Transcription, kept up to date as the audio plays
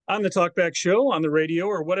On the Talkback Show, on the radio,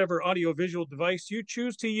 or whatever audiovisual device you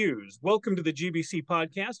choose to use. Welcome to the GBC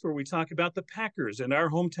podcast, where we talk about the Packers and our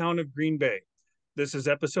hometown of Green Bay. This is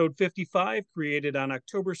episode 55, created on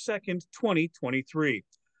October 2nd, 2023.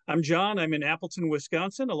 I'm John. I'm in Appleton,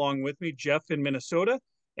 Wisconsin. Along with me, Jeff in Minnesota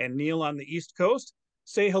and Neil on the East Coast.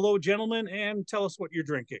 Say hello, gentlemen, and tell us what you're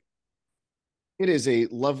drinking. It is a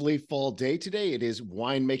lovely fall day today. It is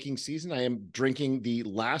winemaking season. I am drinking the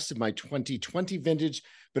last of my 2020 vintage,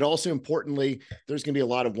 but also importantly, there's going to be a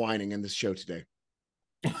lot of whining in this show today.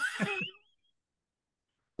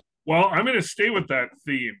 Well, I'm going to stay with that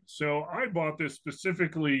theme. So I bought this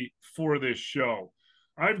specifically for this show.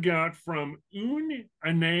 I've got from Une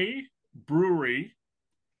Année Brewery,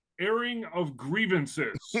 Airing of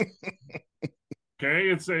Grievances. Okay,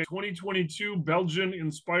 it's a 2022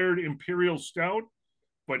 Belgian-inspired Imperial Stout,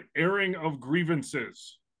 but Airing of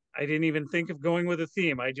Grievances. I didn't even think of going with a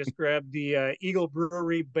theme. I just grabbed the Eagle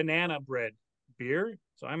Brewery Banana Bread beer.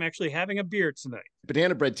 So I'm actually having a beer tonight.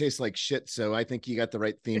 Banana bread tastes like shit, so I think you got the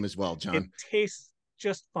right theme as well, John. It tastes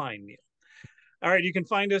just fine, Neil. All right, you can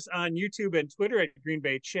find us on YouTube and Twitter at Green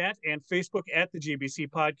Bay Chat and Facebook at the GBC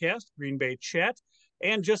Podcast, Green Bay Chat.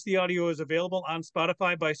 And just the audio is available on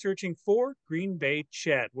Spotify by searching for Green Bay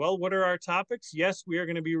Chat. Well, what are our topics? Yes, we are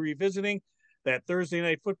going to be revisiting that Thursday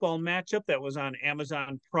night football matchup that was on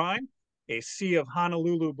Amazon Prime, a sea of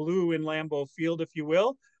Honolulu blue in Lambeau Field, if you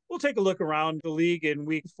will. We'll take a look around the league in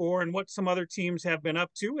week 4 and what some other teams have been up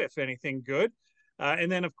to, if anything good.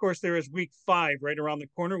 And then, of course, there is week 5 right around the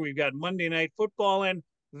corner. We've got Monday Night Football and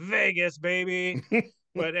Vegas, baby.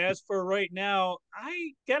 But as for right now,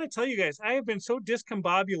 I got to tell you guys, I have been so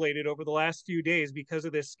discombobulated over the last few days because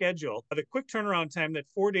of this schedule. The quick turnaround time that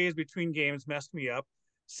 4 days between games messed me up.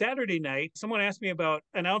 Saturday night, someone asked me about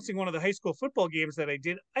announcing one of the high school football games that I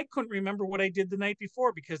did. I couldn't remember what I did the night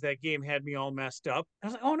before because that game had me all messed up. I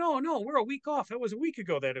was like, oh, no, we're a week off. It was a week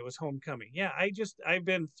ago that it was homecoming. Yeah, I've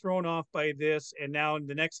been thrown off by this. And now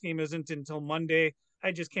the next game isn't until Monday.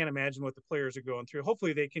 I just can't imagine what the players are going through.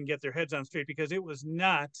 Hopefully they can get their heads on straight because it was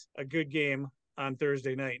not a good game on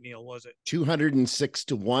Thursday night, Neil, was it?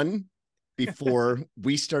 206-1 before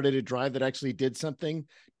we started a drive that actually did something.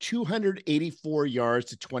 284 yards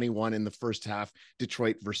to 21 in the first half,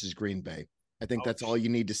 Detroit versus Green Bay. I think that's all you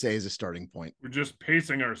need to say as a starting point. We're just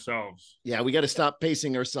pacing ourselves. Yeah, we got to stop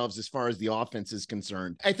pacing ourselves as far as the offense is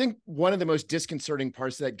concerned. I think one of the most disconcerting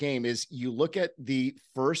parts of that game is you look at the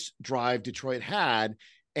first drive Detroit had,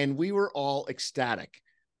 and we were all ecstatic.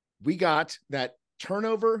 We got that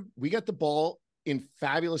turnover. We got the ball in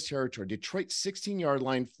fabulous territory. Detroit's 16-yard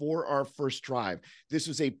line for our first drive. This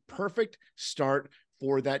was a perfect start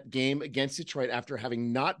for that game against Detroit after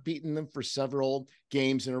having not beaten them for several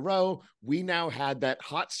games in a row. We now had that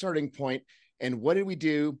hot starting point. And what did we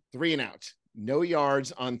do? 3 and out. No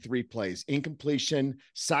yards on 3 plays. Incompletion,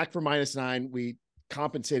 sack for -9. We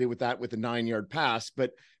compensated with that with a 9-yard pass,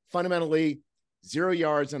 but fundamentally 0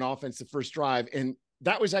 yards on offense the first drive. And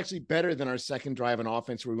that was actually better than our second drive on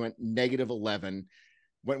offense where we went -11.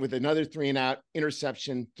 Went with another 3 and out,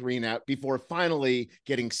 interception, 3 and out, before finally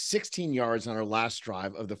getting 16 yards on our last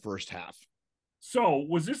drive of the first half. So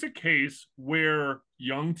was this a case where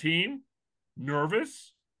young team,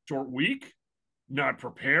 nervous, short week, not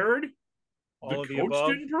prepared, All the coach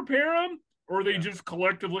didn't prepare them, or they just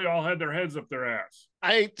collectively all had their heads up their ass?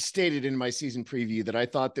 I stated in my season preview that I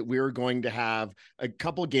thought that we were going to have a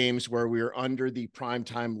couple games where we were under the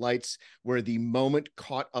primetime lights, where the moment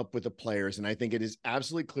caught up with the players. And I think it is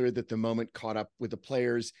absolutely clear that the moment caught up with the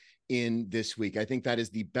players in this week. I think that is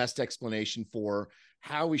the best explanation for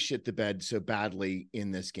how we shit the bed so badly in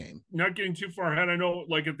this game. Not getting too far ahead. I know,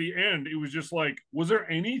 like at the end, it was just like, was there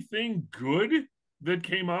anything good that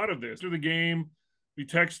came out of this? After the game, we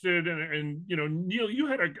texted and you know, Neil, you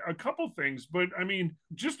had a couple things, but I mean,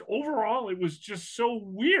 just overall, it was just so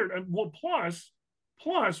weird. And well, plus,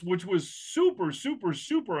 which was super, super,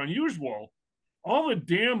 super unusual, all the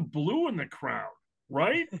damn blue in the crowd,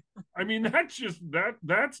 right? I mean,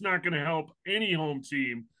 that's not going to help any home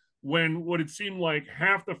team when what it seemed like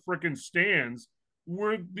half the frickin' stands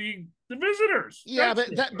were the visitors. Yeah,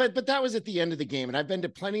 but that was at the end of the game. And I've been to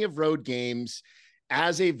plenty of road games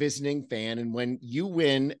as a visiting fan. And when you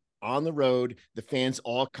win on the road, the fans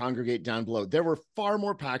all congregate down below. There were far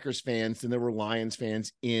more Packers fans than there were Lions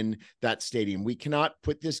fans in that stadium. We cannot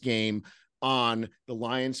put this game on the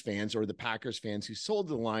Lions fans or the Packers fans who sold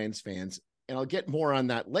to the Lions fans. And I'll get more on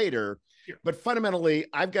that later. Yeah. But fundamentally,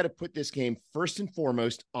 I've got to put this game first and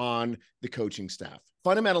foremost on the coaching staff.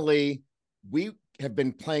 Fundamentally, we have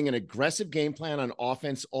been playing an aggressive game plan on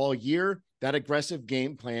offense all year. That aggressive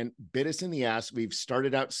game plan bit us in the ass. We've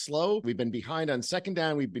started out slow. We've been behind on second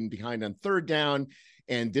down. We've been behind on third down.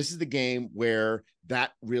 And this is the game where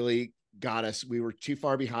that really got us. We were too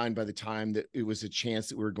far behind by the time that it was a chance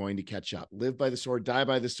that we were going to catch up. Live by the sword, die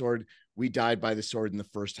by the sword. We died by the sword in the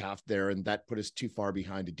first half there, and that put us too far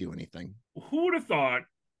behind to do anything. Who would have thought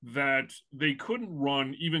that they couldn't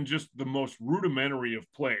run even just the most rudimentary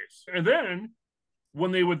of plays? And then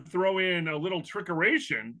when they would throw in a little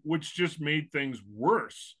trickeration, which just made things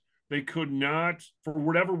worse, they could not, for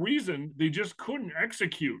whatever reason, they just couldn't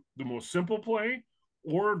execute the most simple play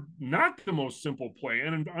or not the most simple play.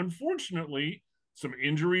 And unfortunately, some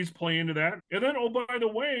injuries play into that. And then, oh, by the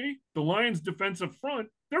way, the Lions' defensive front,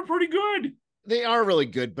 they're pretty good. They are really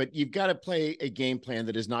good, but you've got to play a game plan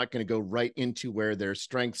that is not going to go right into where their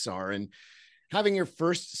strengths are. And having your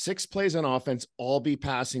first 6 plays on offense all be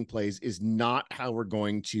passing plays is not how we're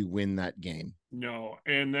going to win that game. No,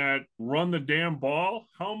 and that run the damn ball,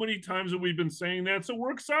 how many times have we been saying that? So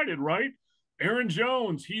we're excited, right? Aaron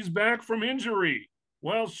Jones, he's back from injury.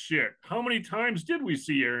 Well, shit. How many times did we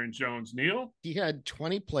see Aaron Jones, Neil? He had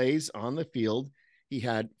 20 plays on the field. He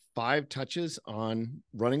had 5 touches on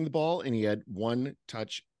running the ball, and he had 1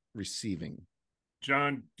 touch receiving.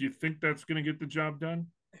 John, do you think that's going to get the job done?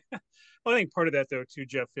 Well, I think part of that, though, too,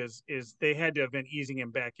 Jeff, is they had to have been easing him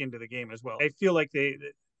back into the game as well. I feel like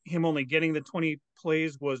him only getting the 20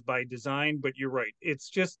 plays was by design, but you're right. It's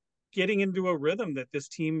just getting into a rhythm that this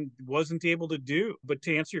team wasn't able to do. But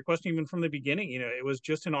to answer your question, even from the beginning, it was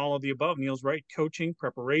just an all of the above. Neil's right. Coaching,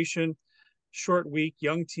 preparation, short week,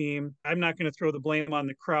 young team. I'm not going to throw the blame on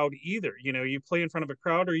the crowd either. You play in front of a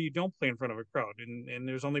crowd or you don't play in front of a crowd. And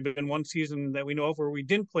there's only been one season that we know of where we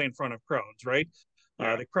didn't play in front of crowds, right?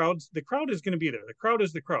 Yeah. The crowd is going to be there. The crowd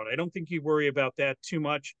is the crowd. I don't think you worry about that too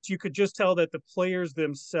much. You could just tell that the players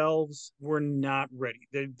themselves were not ready.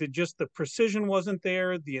 The precision wasn't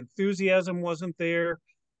there. The enthusiasm wasn't there.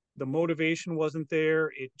 The motivation wasn't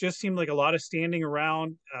there. It just seemed like a lot of standing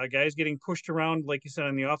around, guys getting pushed around, like you said,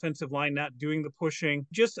 on the offensive line, not doing the pushing,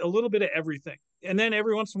 just a little bit of everything. And then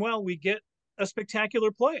every once in a while, we get a spectacular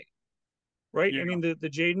play. Right. Yeah. I mean, the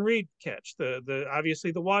Jaden Reed catch, the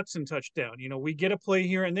obviously the Watson touchdown, we get a play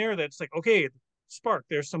here and there that's like, okay, spark,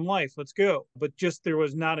 there's some life, let's go. But just there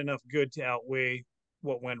was not enough good to outweigh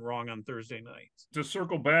what went wrong on Thursday night. To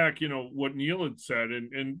circle back, what Neil had said,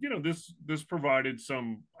 and this provided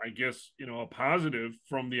some, I guess, a positive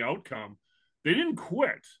from the outcome. They didn't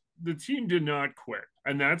quit. The team did not quit.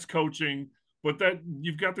 And that's coaching. But that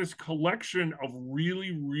you've got this collection of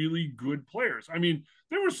really, really good players. I mean,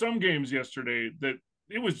 there were some games yesterday that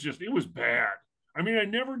it was bad. I mean, I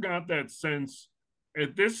never got that sense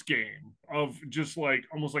at this game of just like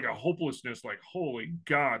almost like a hopelessness, like, holy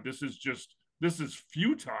God, this is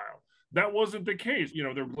futile. That wasn't the case.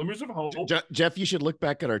 There were glimmers of hope. Jeff, you should look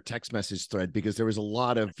back at our text message thread because there was a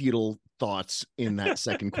lot of futile thoughts in that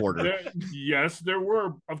second quarter. Yes, there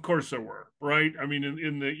were. Of course there were, right? I mean,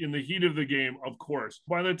 in the heat of the game, of course.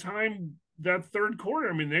 By the time that third quarter,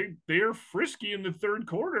 I mean, they are frisky in the third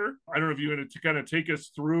quarter. I don't know if you want to kind of take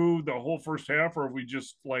us through the whole first half, or if we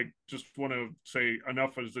just want to say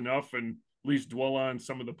enough is enough and at least dwell on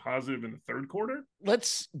some of the positive in the third quarter.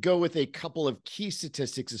 Let's go with a couple of key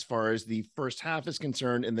statistics as far as the first half is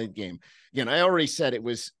concerned in the game. Again, I already said it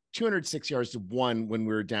was 206 yards to 1 when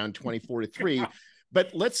we were down 24-3. But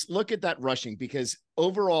let's look at that rushing, because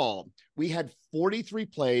overall we had 43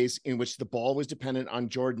 plays in which the ball was dependent on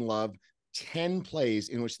Jordan Love, 10 plays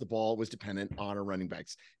in which the ball was dependent on our running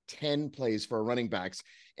backs, 10 plays for our running backs.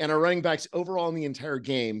 And our running backs overall in the entire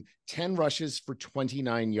game, 10 rushes for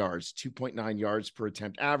 29 yards, 2.9 yards per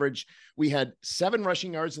attempt average. We had 7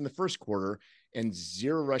 rushing yards in the first quarter and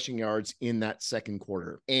 0 rushing yards in that second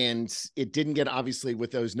quarter. And it didn't get, obviously,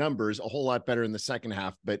 with those numbers, a whole lot better in the second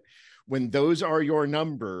half. But when those are your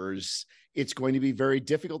numbers, it's going to be very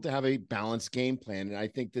difficult to have a balanced game plan. And I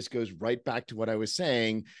think this goes right back to what I was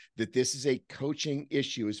saying, that this is a coaching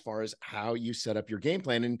issue as far as how you set up your game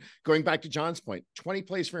plan. And going back to John's point, 20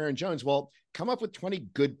 plays for Aaron Jones. Well, come up with 20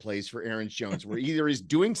 good plays for Aaron Jones, where either he's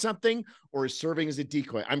doing something or is serving as a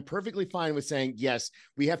decoy. I'm perfectly fine with saying, yes,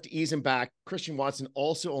 we have to ease him back. Christian Watson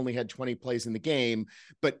also only had 20 plays in the game,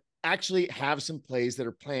 but actually have some plays that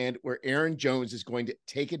are planned where Aaron Jones is going to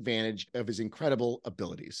take advantage of his incredible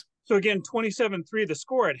abilities. So again, 27-3, the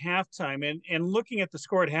score at halftime, and looking at the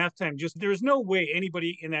score at halftime, just there's no way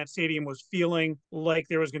anybody in that stadium was feeling like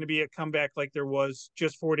there was going to be a comeback like there was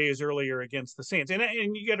just 4 days earlier against the Saints. And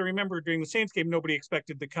you got to remember, during the Saints game, nobody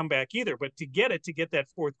expected the comeback either, but to get that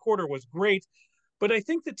fourth quarter was great. But I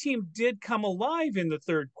think the team did come alive in the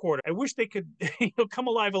third quarter. I wish they could come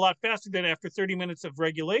alive a lot faster than after 30 minutes of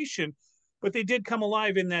regulation. but they did come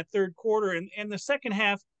alive in that third quarter. And the second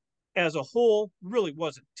half as a whole really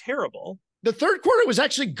wasn't terrible. The third quarter was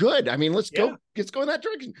actually good. I mean, let's Yeah. go in that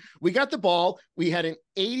direction. We got the ball. We had an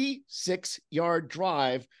 86-yard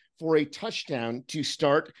drive for a touchdown to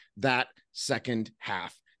start that second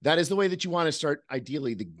half. That is the way that you want to start,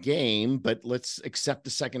 ideally, the game, but let's accept the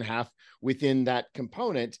second half within that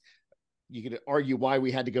component. You could argue why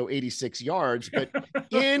we had to go 86 yards, but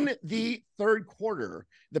in the third quarter,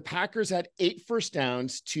 the Packers had 8 first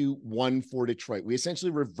downs to 1 for Detroit. We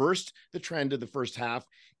essentially reversed the trend of the first half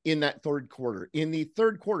in that third quarter. In the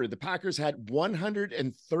third quarter, the Packers had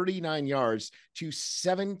 139 yards to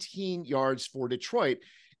 17 yards for Detroit.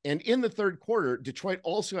 And in the third quarter, Detroit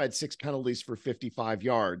also had 6 penalties for 55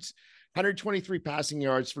 yards. 123 passing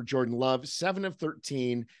yards for Jordan Love, 7 of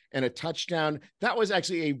 13, and a touchdown. That was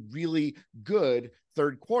actually a really good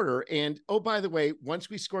third quarter. And oh, by the way, once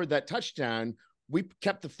we scored that touchdown, we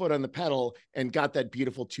kept the foot on the pedal and got that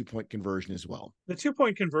beautiful 2-point conversion as well. The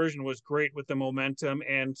 2-point conversion was great with the momentum.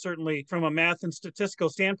 And certainly from a math and statistical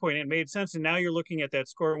standpoint, it made sense. And now you're looking at that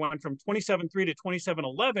score went from 27-3 to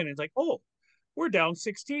 27-11. It's like, oh, we're down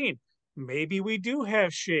 16. Maybe we do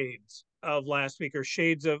have shades of last week or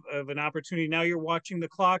shades of an opportunity. Now you're watching the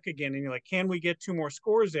clock again and you're like, can we get 2 more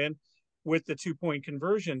scores in with the 2-point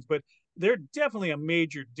conversions? But they're definitely a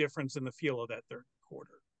major difference in the feel of that third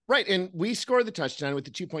quarter. Right. And we scored the touchdown with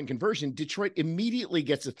the 2-point conversion. Detroit immediately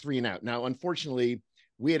gets a 3-and-out. Now, unfortunately,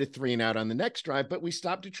 we had a 3-and-out on the next drive, but we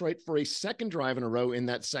stopped Detroit for a second drive in a row in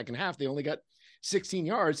that second half. They only got 16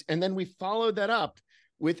 yards. And then we followed that up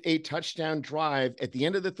with a touchdown drive at the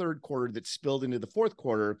end of the third quarter that spilled into the fourth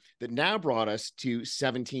quarter that now brought us to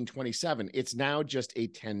 17-27. It's now just a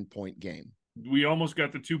 10-point game. We almost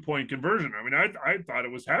got the 2-point conversion. I mean, I thought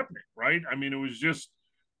it was happening, right? I mean, it was just,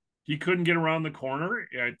 he couldn't get around the corner.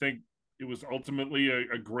 I think it was ultimately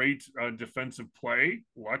a great defensive play.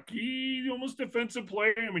 Lucky, almost defensive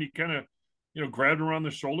play. I mean, he kind of, grabbed around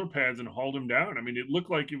the shoulder pads and hauled him down. I mean, it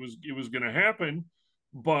looked like it was going to happen.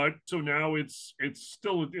 But so now it's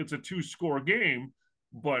still a 2-score game,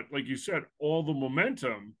 but like you said, all the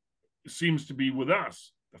momentum seems to be with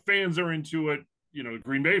us. The fans are into it,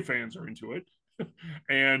 Green Bay fans are into it.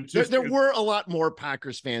 And there were a lot more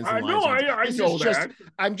Packers fans than Lions fans. I know that.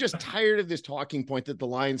 I'm just tired of this talking point that the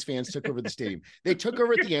Lions fans took over the stadium. They took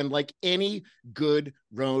over at the end like any good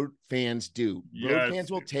road fans do. Yes. Road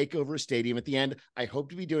fans will take over a stadium at the end. I hope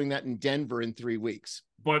to be doing that in Denver in 3 weeks.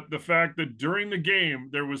 But the fact that during the game,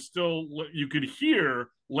 there was still, you could hear,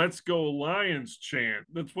 "Let's go Lions" chant.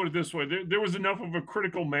 Let's put it this way. There was enough of a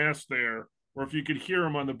critical mass there, or if you could hear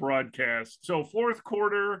them on the broadcast. So fourth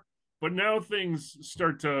quarter, but now things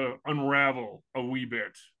start to unravel a wee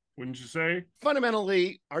bit, wouldn't you say?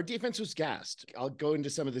 Fundamentally, our defense was gassed. I'll go into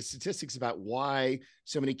some of the statistics about why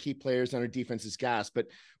so many key players on our defense is gassed, but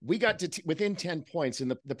we got to within 10 points.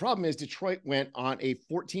 And the problem is Detroit went on a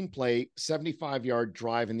 14-play, 75-yard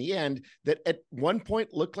drive in the end that at one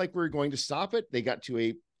point looked like we were going to stop it. They got to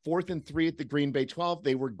a 4th and 3 at the Green Bay 12.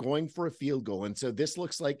 They were going for a field goal. And so this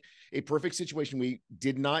looks like a perfect situation. We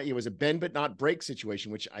did not, it was a bend but not break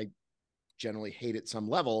situation, which I generally hate at some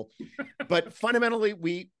level, but fundamentally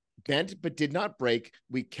we bent but did not break.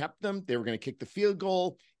 We kept them. They were going to kick the field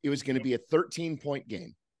goal. It was going to be a 13-point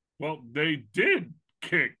game. Well, they did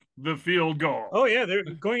kick the field goal. Oh yeah, they're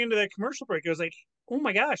going into that commercial break. It was like, oh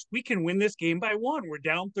my gosh, we can win this game by 1. We're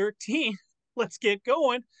down 13. Let's get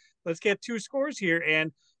going. Let's get 2 scores here.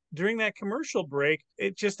 And during that commercial break,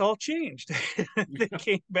 it just all changed. They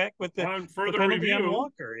came back with the penalty review on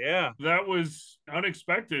Walker. Yeah, that was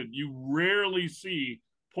unexpected. You rarely see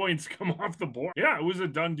points come off the board. Yeah, it was a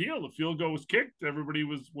done deal. The field goal was kicked. Everybody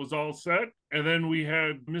was all set. And then we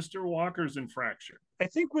had Mr. Walker's infraction. I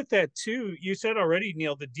think with that too, you said already,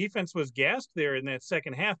 Neil, the defense was gassed there in that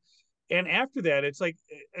second half. And after that, it's like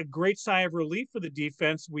a great sigh of relief for the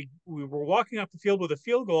defense. We were walking off the field with a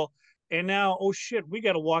field goal. And now, oh shit, we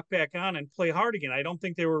got to walk back on and play hard again. I don't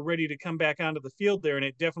think they were ready to come back onto the field there. And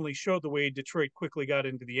it definitely showed the way Detroit quickly got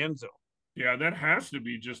into the end zone. Yeah, that has to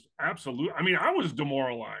be just absolute. I mean, I was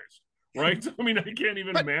demoralized, right? I mean, I can't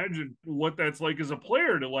even imagine what that's like as a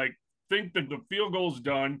player to like think that the field goal's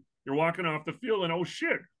done. You're walking off the field and, oh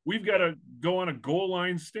shit, we've got to go on a goal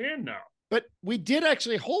line stand now. But we did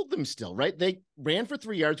actually hold them still, right? They ran for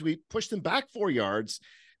 3 yards. We pushed them back 4 yards.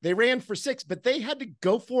 They ran for 6, but they had to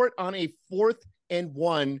go for it on a 4th and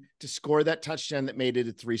 1 to score that touchdown that made it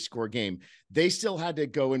a 3-score game. They still had to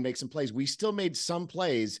go and make some plays. We still made some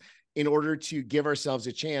plays in order to give ourselves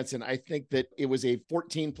a chance. And I think that it was a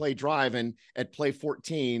 14-play drive. And at play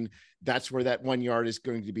 14, that's where that 1 yard is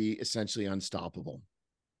going to be essentially unstoppable.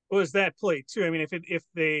 Was that play too? I mean, if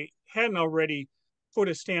they hadn't already put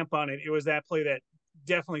a stamp on it, it was that play that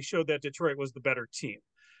definitely showed that Detroit was the better team.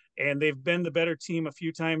 And they've been the better team a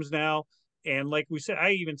few times now. And like we said,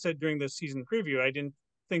 I even said during the season preview, I didn't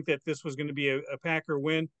think that this was going to be a Packer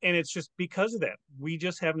win. And it's just because of that. We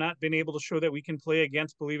just have not been able to show that we can play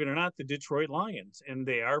against, believe it or not, the Detroit Lions. And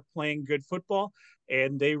they are playing good football,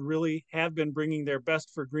 and they really have been bringing their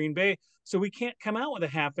best for Green Bay. So we can't come out with a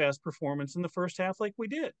half-assed performance in the first half like we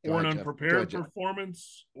did. Or an unprepared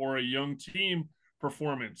performance, or a young team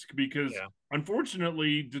performance, because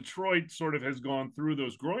unfortunately Detroit sort of has gone through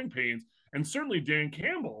those growing pains, and certainly Dan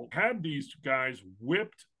Campbell had these guys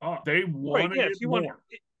whipped up. They wanted it more.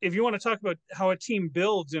 If you want to talk about how a team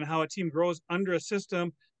builds and how a team grows under a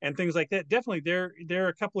system and things like that, definitely they're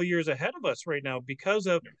a couple of years ahead of us right now because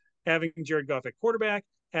of having Jared Goff at quarterback,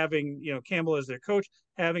 having Campbell as their coach,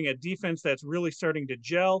 having a defense that's really starting to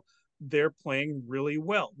gel. They're playing really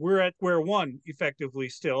well. We're at square one effectively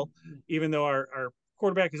still, even though our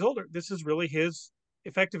quarterback is older. This is really his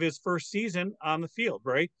first season on the field,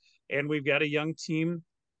 right? And we've got a young team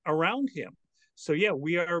around him. So yeah,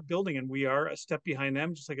 we are building, and we are a step behind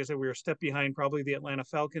them. Just like I said, we're a step behind probably the Atlanta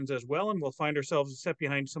Falcons as well, and we'll find ourselves a step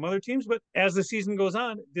behind some other teams. But as the season goes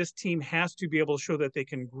on, this team has to be able to show that they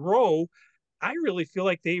can grow. I really feel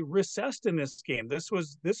like they recessed in this game. This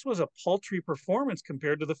was a paltry performance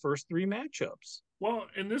compared to the first three matchups. Well,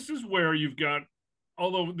 and this is where you've got,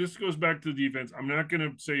 although this goes back to the defense, I'm not going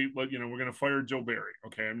to say, we're going to fire Joe Barry.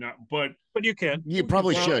 Okay, I'm not, but you can. You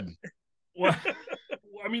probably should. Well,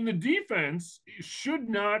 I mean, the defense should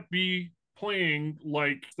not be playing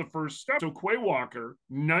like the first step. So Quay Walker,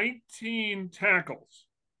 19 tackles,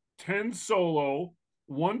 10 solo,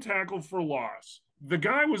 1 tackle for loss. The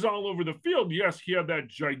guy was all over the field. Yes, he had that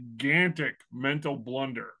gigantic mental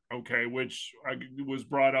blunder, okay, which was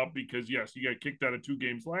brought up because, yes, he got kicked out of 2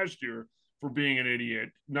 games last year for being an idiot,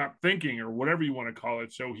 not thinking, or whatever you want to call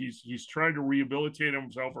it. So he's tried to rehabilitate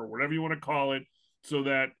himself, or whatever you want to call it, so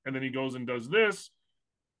that, and then he goes and does this.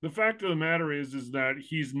 The fact of the matter is that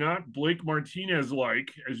he's not Blake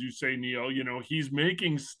Martinez-like, as you say, Neil. He's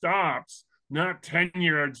making stops, not 10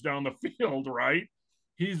 yards down the field, right?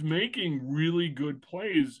 He's making really good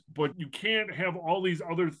plays, but you can't have all these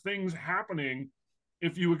other things happening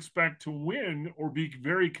if you expect to win or be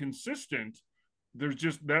very consistent. There's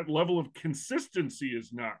just that level of consistency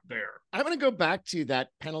is not there. I want to go back to that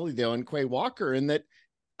penalty, though, in Quay Walker, and that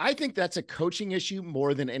I think that's a coaching issue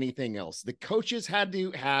more than anything else. The coaches had to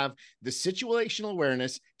have the situational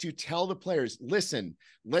awareness to tell the players, listen,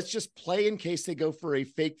 let's just play in case they go for a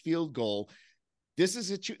fake field goal. This is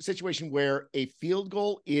a situation where a field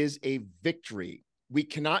goal is a victory. We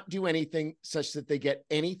cannot do anything such that they get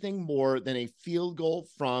anything more than a field goal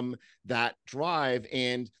from that drive.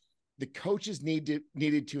 And the coaches needed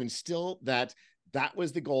to instill that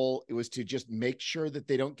was the goal. It was to just make sure that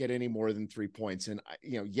they don't get any more than 3 points. And,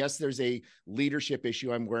 yes, there's a leadership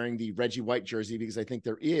issue. I'm wearing the Reggie White jersey because I think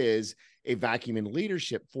there is a vacuum in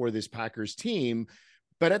leadership for this Packers team.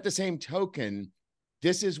 But at the same token,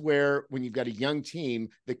 this is where, when you've got a young team,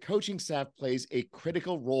 the coaching staff plays a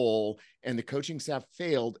critical role, and the coaching staff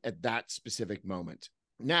failed at that specific moment.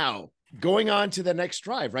 Now, going on to the next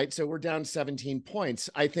drive, right? So we're down 17 points.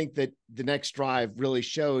 I think that the next drive really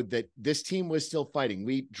showed that this team was still fighting.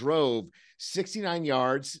 We drove 69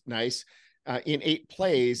 yards, nice, in 8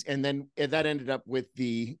 plays, and then that ended up with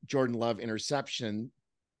the Jordan Love interception.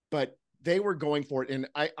 But they were going for it. And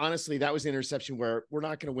honestly, that was an interception where we're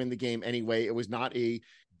not going to win the game anyway. It was not a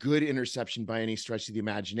good interception by any stretch of the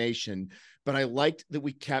imagination, but I liked that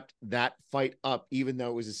we kept that fight up, even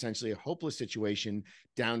though it was essentially a hopeless situation,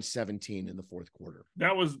 down 17 in the fourth quarter.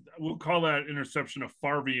 That was, we'll call that interception a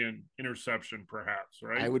Favrean interception, perhaps,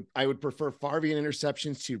 right? I would prefer Favrean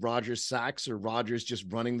interceptions to Rodgers sacks, or Rodgers just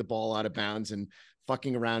running the ball out of bounds and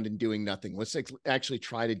fucking around and doing nothing. Let's actually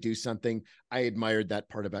try to do something. I admired that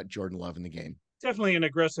part about Jordan Love in the game. Definitely an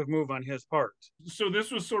aggressive move on his part. So this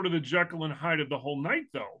was sort of the Jekyll and Hyde of the whole night,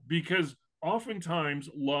 though, because oftentimes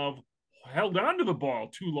Love held onto the ball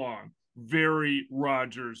too long, very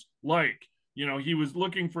Rodgers-like. He was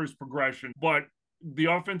looking for his progression, but the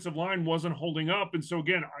offensive line wasn't holding up. And so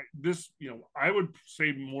again, I would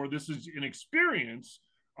say more this is inexperience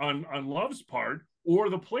on Love's part, or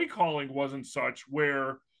the play calling wasn't such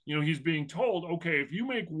where, he's being told, okay, if you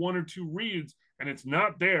make 1 or 2 reads and it's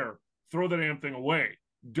not there, throw the damn thing away.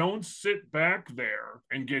 Don't sit back there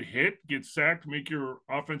and get hit, get sacked, make your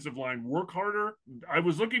offensive line work harder. I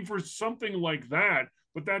was looking for something like that,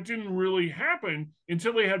 but that didn't really happen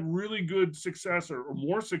until they had really good success or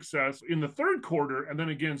more success in the third quarter, and then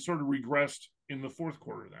again sort of regressed in the fourth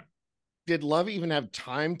quarter then. Did Love even have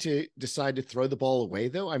time to decide to throw the ball away,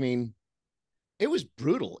 though? I mean, it was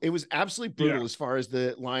brutal. It was absolutely brutal as far as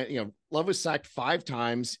the line. Love was sacked 5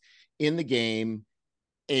 times in the game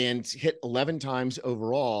and hit 11 times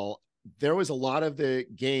overall. There was a lot of the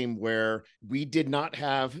game where we did not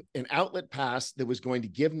have an outlet pass that was going to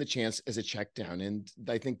give him the chance as a check down. And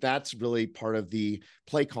I think that's really part of the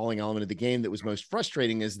play calling element of the game that was most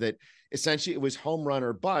frustrating, is that essentially it was home run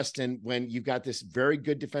or bust. And when you've got this very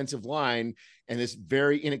good defensive line and this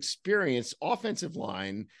very inexperienced offensive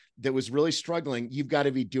line that was really struggling, you've got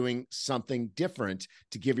to be doing something different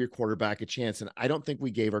to give your quarterback a chance. And I don't think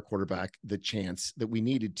we gave our quarterback the chance that we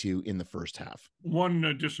needed to in the first half. One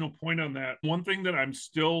additional point on that. One thing that I'm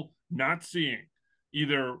still not seeing,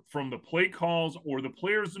 either from the play calls or the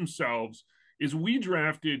players themselves, is we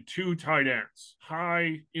drafted 2 tight ends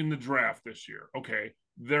high in the draft this year. Okay.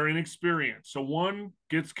 They're inexperienced. So one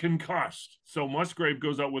gets concussed. So Musgrave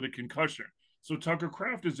goes out with a concussion. So Tucker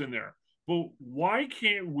Kraft is in there. But why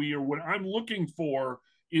can't we, or what I'm looking for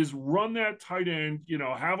is run that tight end,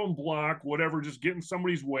 have them block, whatever, just get in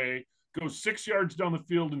somebody's way, go 6 yards down the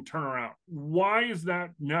field and turn around. Why is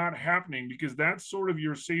that not happening? Because that's sort of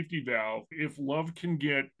your safety valve. If Love can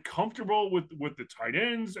get comfortable with the tight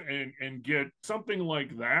ends and get something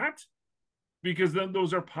like that, because then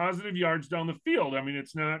those are positive yards down the field. I mean,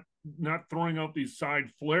 it's not throwing out these side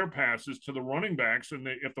flare passes to the running backs, and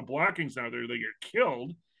if the blocking's not there, they get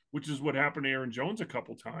killed, which is what happened to Aaron Jones a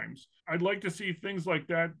couple times. I'd like to see things like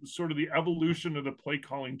that, sort of the evolution of the play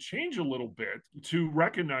calling, change a little bit to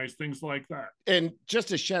recognize things like that. And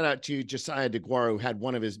just a shout out to Josiah DeGuara, who had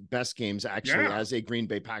one of his best games actually as a Green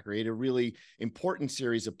Bay Packer. He had a really important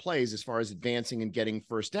series of plays as far as advancing and getting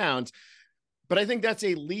first downs. But I think that's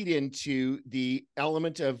a lead into the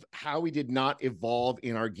element of how we did not evolve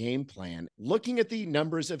in our game plan. Looking at the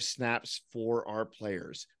numbers of snaps for our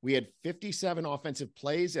players, we had 57 offensive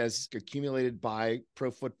plays as accumulated by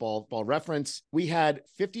Pro Football Reference. We had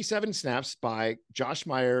 57 snaps by Josh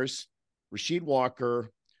Myers, Rasheed Walker,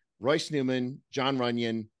 Royce Newman, John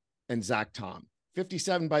Runyon, and Zach Tom.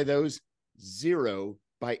 57 by those, 0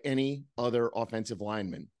 by any other offensive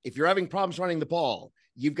lineman. If you're having problems running the ball,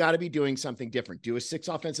 you've got to be doing something different. Do a 6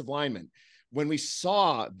 offensive linemen. When we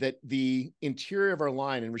saw that the interior of our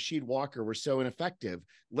line and Rasheed Walker were so ineffective,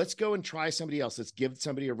 let's go and try somebody else. Let's give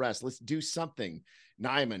somebody a rest. Let's do something.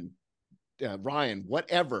 Nyman, Ryan,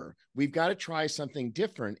 whatever. We've got to try something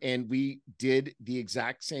different. And we did the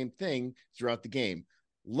exact same thing throughout the game.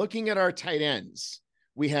 Looking at our tight ends,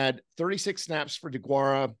 we had 36 snaps for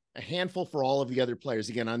DeGuara, a handful for all of the other players.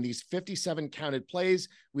 Again, on these 57 counted plays,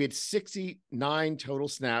 we had 69 total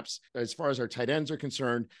snaps as far as our tight ends are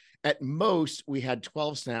concerned. At most, we had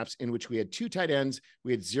 12 snaps in which we had 2 tight ends.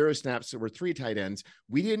 We had 0 snaps that were 3 tight ends.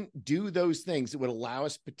 We didn't do those things that would allow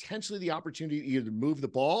us potentially the opportunity to either move the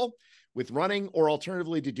ball with running or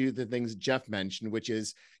alternatively to do the things Jeff mentioned, which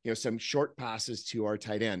is, some short passes to our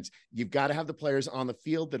tight ends. You've got to have the players on the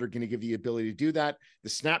field that are going to give you the ability to do that. The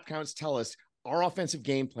snap counts tell us our offensive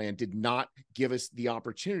game plan did not give us the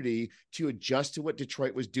opportunity to adjust to what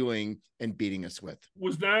Detroit was doing and beating us with.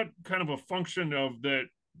 Was that kind of a function of that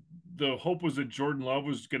the hope was that Jordan Love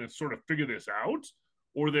was going to sort of figure this out,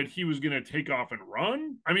 or that he was going to take off and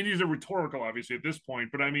run? I mean, these are rhetorical, obviously, at this point,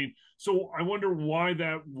 but I mean, so I wonder why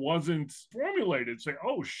that wasn't formulated. Say,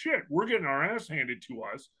 oh, shit, we're getting our ass handed to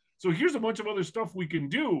us. So here's a bunch of other stuff we can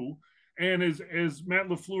do. And as Matt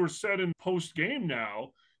LaFleur said in post-game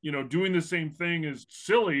now, doing the same thing is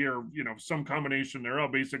silly, or, some combination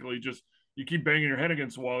thereof. Basically, just you keep banging your head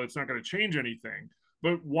against the wall. It's not going to change anything.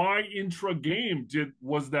 But why intra-game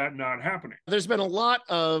was that not happening? There's been a lot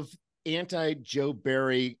of anti-Joe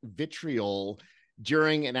Barry vitriol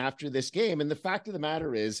during and after this game. And the fact of the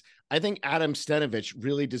matter is, I think Adam Stenavich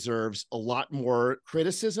really deserves a lot more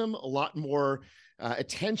criticism, a lot more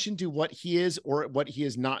attention to what he is or what he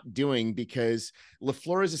is not doing, because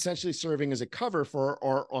LaFleur is essentially serving as a cover for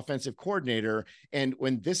our offensive coordinator. And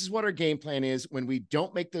when this is what our game plan is, when we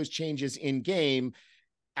don't make those changes in game,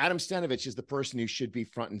 Adam Stenavich is the person who should be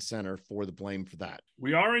front and center for the blame for that.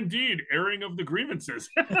 We are indeed airing of the grievances.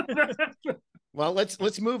 Well,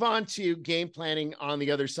 let's move on to game planning on the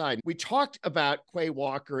other side. We talked about Quay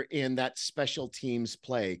Walker in that special teams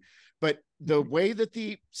play, but the way that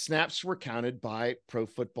the snaps were counted by Pro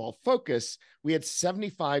Football Focus, we had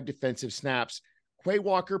 75 defensive snaps. Quay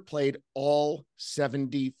Walker played all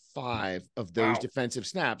 75 of those defensive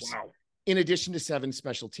snaps, in addition to 7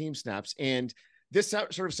 special team snaps. And this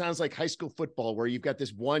sort of sounds like high school football, where you've got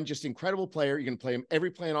this one just incredible player. You're going to play him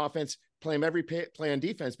every play on offense, play them every play on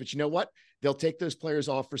defense, but you know what? They'll take those players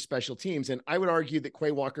off for special teams. And I would argue that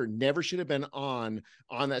Quay Walker never should have been on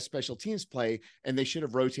that special teams play, and they should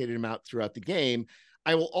have rotated him out throughout the game.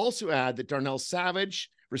 I will also add that Darnell Savage,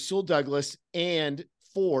 Rasul Douglas, and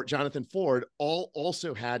Jonathan Ford all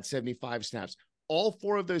also had 75 snaps. All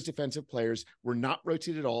 4 of those defensive players were not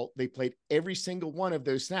rotated at all. They played every single one of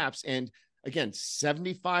those snaps. And again,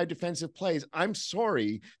 75 defensive plays. I'm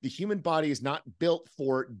sorry, the human body is not built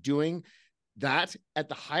for doing that at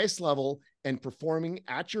the highest level and performing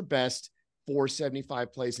at your best for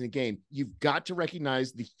 75 plays in a game. You've got to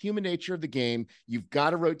recognize the human nature of the game. You've got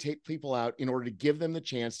to rotate people out in order to give them the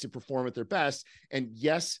chance to perform at their best. And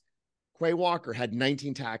yes, Quay Walker had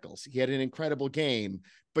 19 tackles. He had an incredible game,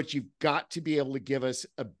 but you've got to be able to give us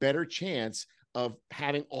a better chance of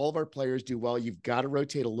having all of our players do well. You've got to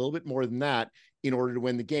rotate a little bit more than that in order to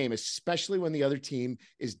win the game, especially when the other team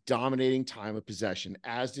is dominating time of possession,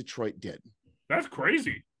 as Detroit did. That's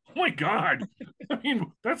crazy. Oh my God. I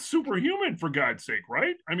mean, that's superhuman, for God's sake,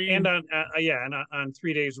 right? I mean, and on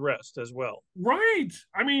 3 days rest as well. Right.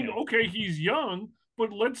 I mean, okay, he's young,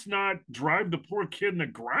 but let's not drive the poor kid in the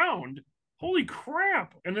ground. Holy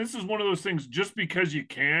crap. And this is one of those things, just because you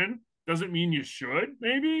can doesn't mean you should,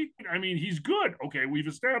 maybe. I mean, he's good. Okay, we've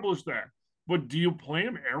established that. But do you play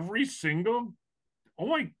him every single? Oh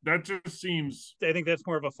my, that just seems. I think that's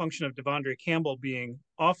more of a function of Devondre Campbell being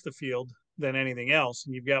off the field than anything else.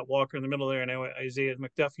 And you've got Walker in the middle there, and Isaiah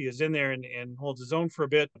McDuffie is in there and holds his own for a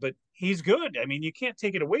bit, but he's good. I mean, you can't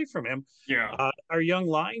take it away from him. Yeah. Our young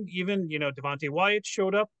line, even, Devontae Wyatt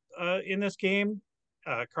showed up in this game.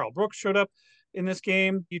 Carl Brooks showed up in this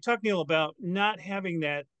game. You talk, Neil, about not having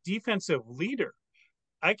that defensive leader.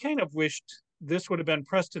 I kind of wished this would have been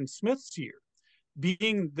Preston Smith's year,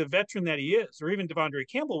 being the veteran that he is, or even Devondre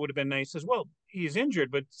Campbell would have been nice as well. He's injured,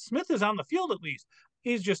 but Smith is on the field at least.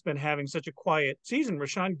 He's just been having such a quiet season.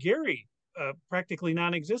 Rashawn Gary, practically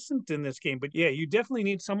non-existent in this game. But yeah, you definitely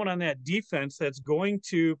need someone on that defense that's going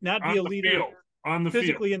to not be a leader on the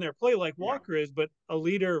physically field in their play like Walker is, but a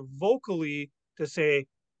leader vocally to say,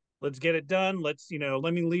 let's get it done. Let's,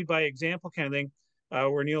 let me lead by example kind of thing.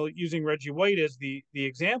 Where Neil using Reggie White as the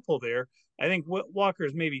example there. I think Walker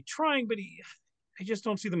is maybe trying, but I just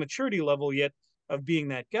don't see the maturity level yet of being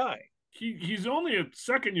that guy. He's only a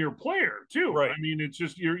second-year player too. Right. I mean, it's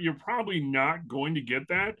just you're probably not going to get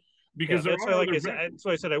that because that's why, that's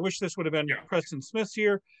why I said I wish this would have been Preston Smith's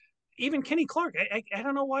year. Even Kenny Clark, I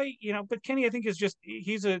don't know why, but Kenny, I think is just,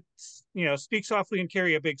 he's a, speak softly and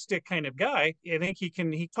carry a big stick kind of guy. I think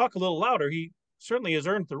he talk a little louder. He certainly has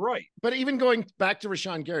earned the right. But even going back to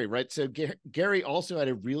Rashawn Gary, right? So Gary also had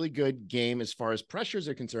a really good game as far as pressures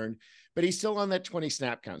are concerned, but he's still on that 20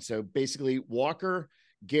 snap count. So basically Walker,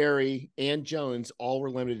 Gary, and Jones all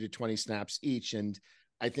were limited to 20 snaps each. And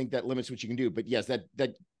I think that limits what you can do. But yes, that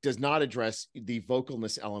does not address the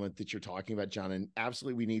vocalness element that you're talking about, John. And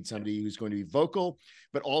absolutely, we need somebody who's going to be vocal,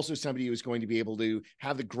 but also somebody who's going to be able to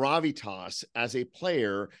have the gravitas as a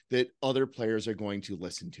player that other players are going to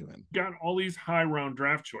listen to him. Got all these high round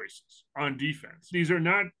draft choices on defense. These are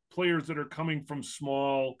not players that are coming from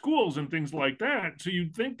small schools and things like that. So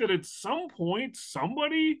you'd think that at some point,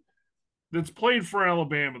 somebody that's played for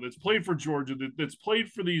Alabama, that's played for Georgia, that's played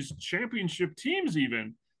for these championship teams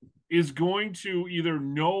even, is going to either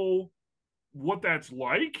know what that's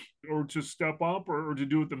like or to step up or to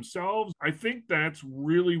do it themselves. I think that's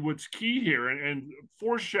really what's key here. And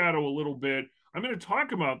foreshadow a little bit, I'm going to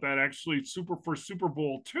talk about that actually for Super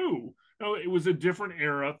Bowl II. Now, it was a different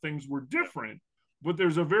era. Things were different. But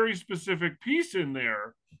there's a very specific piece in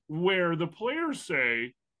there where the players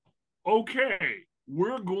say, okay,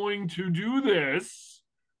 we're going to do this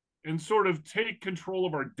and sort of take control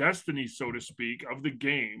of our destiny, so to speak, of the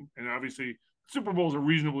game. And obviously, Super Bowl is a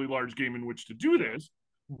reasonably large game in which to do this.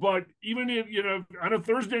 But even on a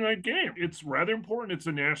Thursday night game, it's rather important. It's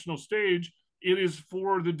a national stage. It is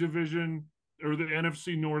for the division or the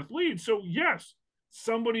NFC North lead. So yes,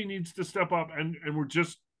 somebody needs to step up, and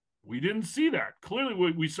we didn't see that.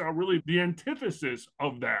 Clearly, we saw really the antithesis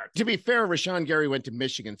of that. To be fair, Rashawn Gary went to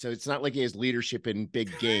Michigan, so it's not like he has leadership in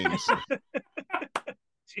big games.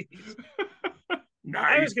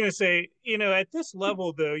 Nice. I was going to say, at this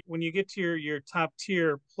level, though, when you get to your top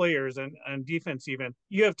tier players and on defense, even,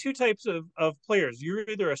 you have two types of players. You're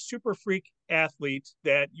either a super freak athlete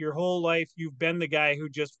that your whole life you've been the guy who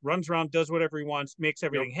just runs around, does whatever he wants, makes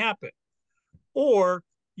everything happen. Or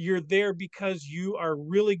you're there because you are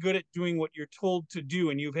really good at doing what you're told to do,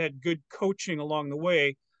 and you've had good coaching along the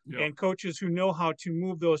way, and coaches who know how to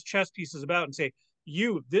move those chess pieces about and say,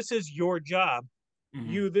 this is your job.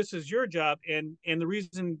 Mm-hmm. This is your job. And the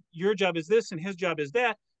reason your job is this and his job is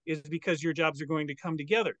that is because your jobs are going to come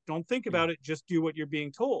together. Don't think about it, just do what you're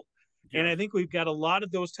being told. And I think we've got a lot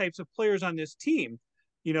of those types of players on this team.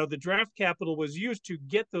 The draft capital was used to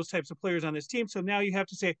get those types of players on this team. So now you have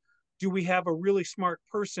to say, do we have a really smart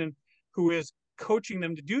person who is coaching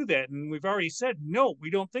them to do that? And we've already said, no, we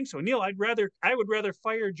don't think so. Neil, I would rather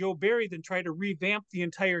fire Joe Barry than try to revamp the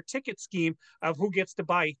entire ticket scheme of who gets to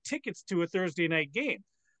buy tickets to a Thursday night game,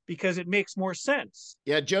 because it makes more sense.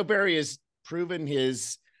 Yeah, Joe Barry has proven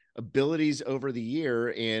his abilities over the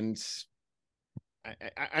year, and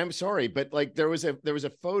I'm sorry, but like there was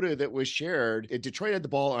a photo that was shared. Detroit had the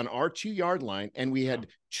ball on our 2-yard line, and we had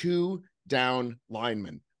 2 down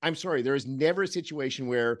linemen. I'm sorry, there is never a situation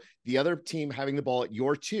where the other team having the ball at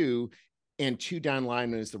your 2 and 2 down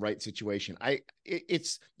linemen is the right situation.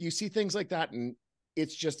 You see things like that, and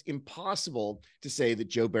it's just impossible to say that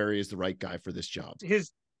Joe Barry is the right guy for this job.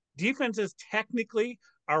 His defenses technically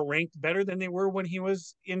are ranked better than they were when he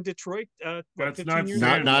was in Detroit. That's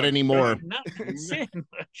not anymore. Not saying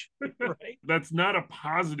much, right? That's not a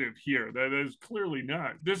positive here. That is clearly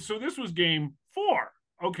not. This was game 4.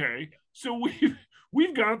 Okay, so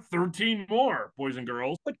we've got 13 more, boys and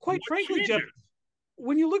girls. But quite frankly, Jeff,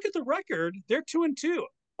 when you look at the record, they're 2-2.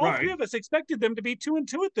 All three of us expected them to be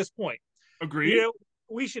 2-2 at this point. Agreed.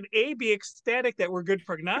 We should A, be ecstatic that we're good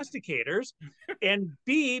prognosticators, and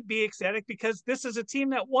B, be ecstatic because this is a team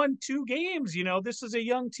that won 2 games. This is a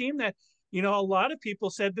young team that, a lot of people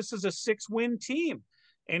said this is a 6-win team.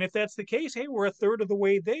 And if that's the case, hey, we're a third of the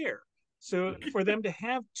way there. So for them to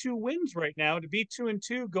have 2 wins right now, to be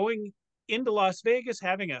 2-2 going into Las Vegas,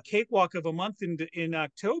 having a cakewalk of a month in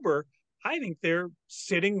October, I think they're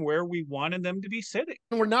sitting where we wanted them to be sitting.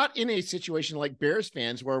 And we're not in a situation like Bears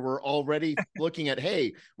fans where we're already looking at,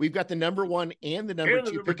 hey, we've got the number 1 and the number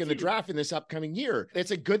 2 pick in the draft in this upcoming year.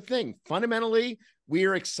 It's a good thing. Fundamentally, we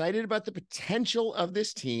are excited about the potential of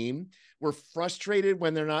this team. We're frustrated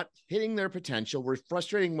when they're not hitting their potential. We're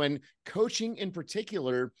frustrated when coaching in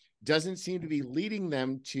particular doesn't seem to be leading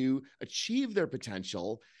them to achieve their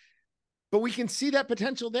potential. But we can see that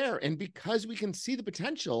potential there. And because we can see the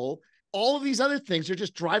potential, all of these other things are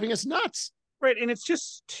just driving us nuts. Right. And it's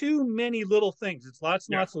just too many little things. It's lots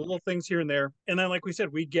and lots of little things here and there. And then, like we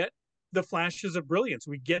said, we get the flashes of brilliance.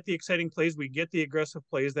 We get the exciting plays. We get the aggressive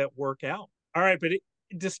plays that work out. All right. But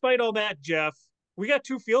despite all that, Jeff, we got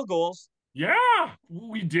 2 field goals. Yeah,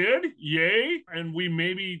 we did. Yay. And we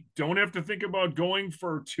maybe don't have to think about going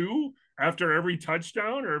for 2 after every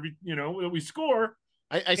touchdown or every, that we score.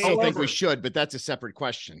 I still think we should, but that's a separate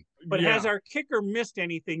question. But has our kicker missed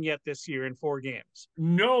anything yet this year in 4 games?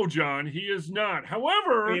 No, John, he is not.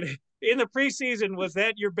 However, in the preseason, was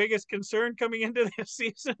that your biggest concern coming into this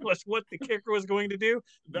season, was what the kicker was going to do?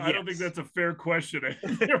 I don't think that's a fair question.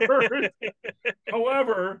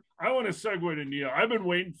 However, I want to segue to Neil. I've been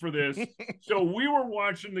waiting for this. So we were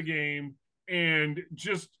watching the game, and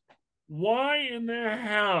just why in the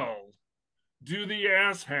hell do the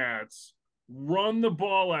asshats run the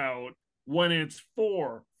ball out when it's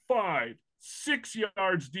 4, 5, 6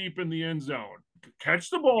 yards deep in the end zone? Catch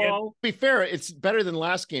the ball. And to be fair, it's better than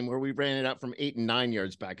last game where we ran it out from 8 and 9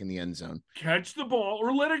 yards back in the end zone. Catch the ball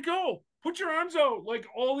or let it go. Put your arms out like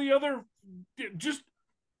all the other. Just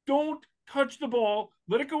don't touch the ball.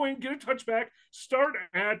 Let it go in. Get a touchback. Start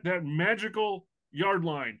at that magical yard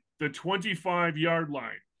line, the 25-yard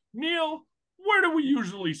line. Neil, where do we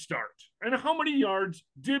usually start? And how many yards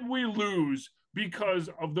did we lose because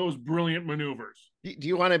of those brilliant maneuvers? Do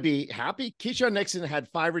you want to be happy? Keyshawn Nixon had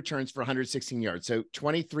 5 returns for 116 yards, so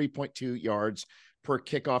 23.2 yards per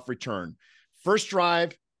kickoff return. First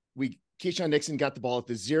drive, Keyshawn Nixon got the ball at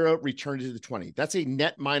the 0, returned it to the 20. That's a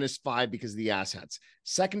net -5 because of the asshats.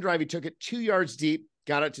 Second drive, he took it 2 yards deep,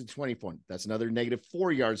 got it to the 20 That's another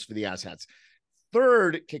 -4 yards for the asshats.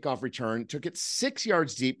 Third kickoff return, took it 6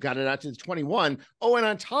 yards deep, got it out to the 21. Oh, and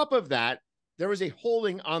on top of that, there was a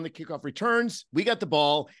holding on the kickoff returns. We got the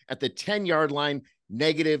ball at the 10-yard line,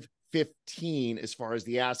 -15 as far as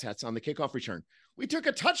the asshats on the kickoff return. We took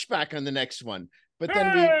a touchback on the next one, but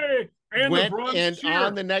then we went and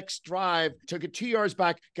on the next drive, took it 2 yards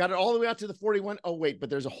back, got it all the way out to the 41. Oh, wait, but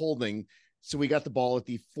there's a holding. So we got the ball at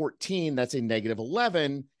the 14. That's a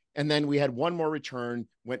 -11. And then we had one more return,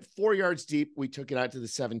 went 4 yards deep. We took it out to the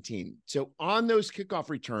 17. So on those kickoff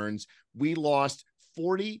returns, we lost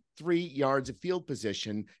 43 yards of field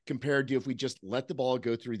position compared to if we just let the ball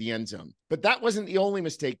go through the end zone. But that wasn't the only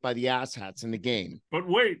mistake by the asshats in the game. But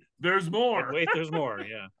wait, there's more. There's more,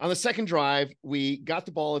 yeah. On the second drive, we got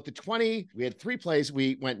the ball at the 20. We had 3 plays.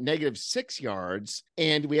 We went -6 yards,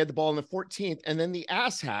 and we had the ball in the 14th. And then the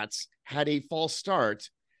asshats had a false start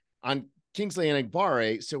on Kingsley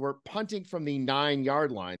Enagbare. So we're punting from the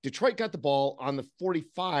 9-yard line. Detroit got the ball on the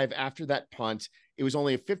 45 after that punt. It was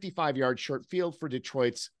only a 55-yard short field for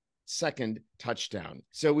Detroit's second touchdown.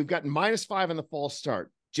 So we've got -5 on the false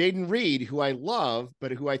start. Jaden Reed, who I love,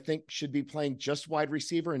 but who I think should be playing just wide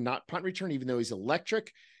receiver and not punt return, even though he's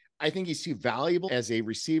electric. I think he's too valuable as a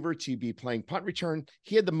receiver to be playing punt return.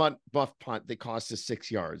 He had the buff punt that cost us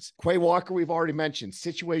 6 yards. Quay Walker, we've already mentioned.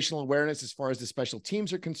 Situational awareness as far as the special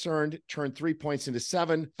teams are concerned. Turned 3 points into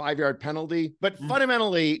 7, 5-yard penalty. But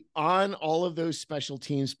fundamentally, on all of those special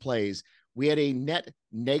teams plays, we had a net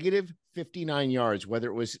negative 59 yards, whether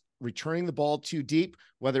it was returning the ball too deep,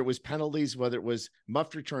 whether it was penalties, whether it was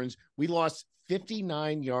muffed returns. We lost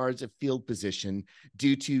 59 yards of field position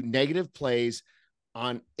due to negative plays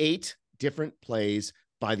on 8 different plays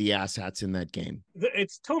by the asshats in that game.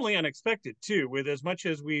 It's totally unexpected too, with as much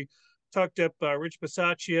as we talked up Rich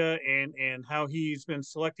Bisaccia and how he's been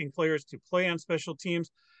selecting players to play on special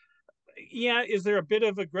teams. Yeah, is there a bit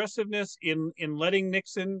of aggressiveness in letting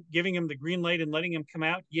Nixon, giving him the green light and letting him come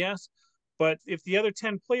out? Yes. But if the other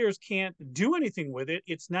 10 players can't do anything with it,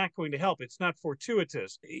 it's not going to help. It's not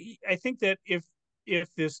fortuitous. I think that if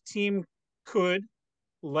this team could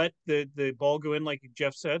let the ball go in, like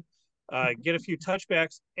Jeff said, get a few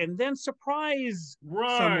touchbacks, and then surprise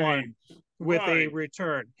someone with a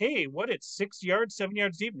return. Hey, what, it's 6 yards, 7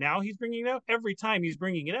 yards deep. Now he's bringing it out. Every time he's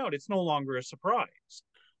bringing it out, it's no longer a surprise.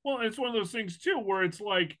 Well, it's one of those things, too, where it's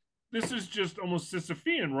like, this is just almost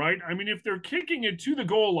Sisyphean, right? I mean, if they're kicking it to the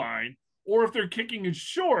goal line, or if they're kicking it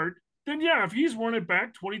short, then yeah, if he's running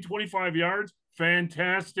back 20, 25 yards,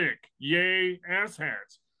 fantastic. Yay,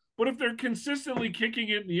 asshats. But if they're consistently kicking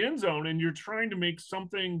it in the end zone and you're trying to make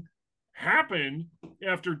something happen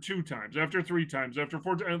after 2 times, after 3 times, after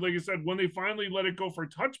 4 times, like I said, when they finally let it go for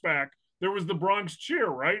touchback, there was the Bronx cheer,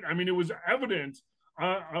 right? I mean, it was evident.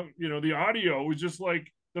 The audio was just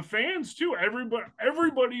like the fans too.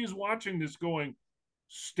 Everybody is watching this going,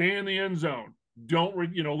 stay in the end zone. Don't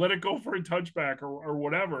let it go for a touchback or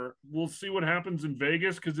whatever. We'll see what happens in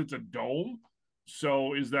Vegas because it's a dome.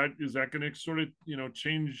 So is that going to sort of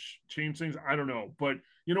change things? I don't know, but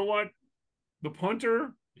you know what? The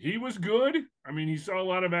punter, he was good. I mean, he saw a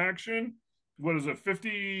lot of action. What is it?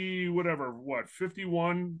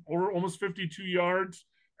 51 or almost 52 yards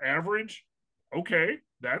average. Okay,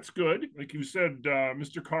 that's good. Like you said,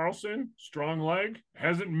 Mr. Carlson, strong leg,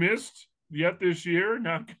 hasn't missed yet this year,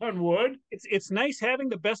 knock on wood. It's nice having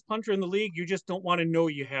the best punter in the league. You just don't want to know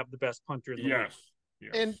you have the best punter in the league. Yes.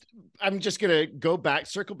 And I'm just going to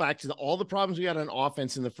circle back to all the problems we had on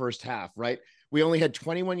offense in the first half, right? We only had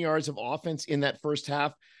 21 yards of offense in that first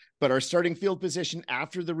half, but our starting field position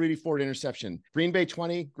after the Rudy Ford interception, Green Bay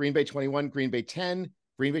 20, Green Bay 21, Green Bay 10,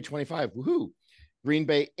 Green Bay 25, woohoo. Green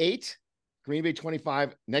Bay 8, Green Bay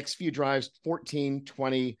 25, next few drives, 14,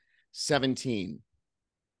 20, 17.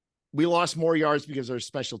 We lost more yards because of our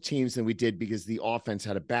special teams than we did because the offense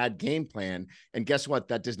had a bad game plan. And guess what?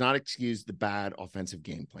 That does not excuse the bad offensive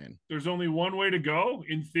game plan. There's only one way to go,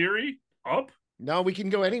 in theory, up. No, we can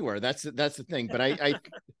go anywhere. That's the thing. But I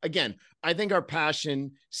think our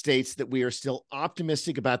passion states that we are still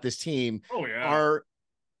optimistic about this team. Oh, yeah. Our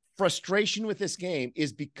frustration with this game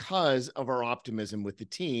is because of our optimism with the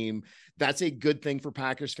team. That's a good thing for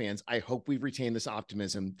Packers fans. I hope we retain this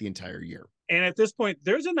optimism the entire year. And at this point,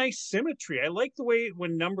 there's a nice symmetry. I like the way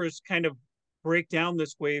when numbers kind of break down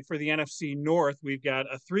this way for the NFC North. We've got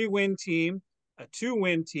a 3-win team, a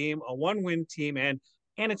 2-win team, a 1-win team, and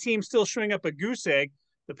a team still showing up a goose egg.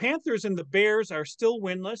 The Panthers and the Bears are still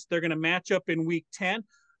winless. They're going to match up in Week 10.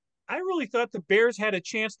 I really thought the Bears had a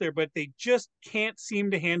chance there, but they just can't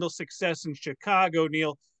seem to handle success in Chicago.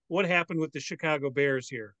 Neil, what happened with the Chicago Bears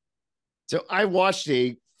here? So I watched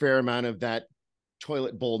a fair amount of that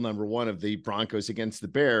toilet bowl number 1 of the Broncos against the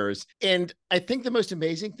Bears. And I think the most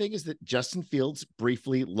amazing thing is that Justin Fields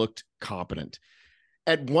briefly looked competent.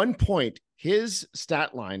 At one point, his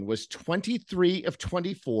stat line was 23 of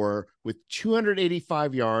 24 with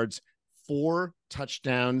 285 yards, 4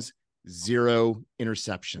 touchdowns, 0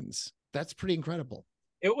 interceptions. That's pretty incredible.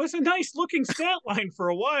 It was a nice looking stat line for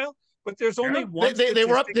a while, but there's only one. They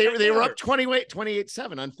were up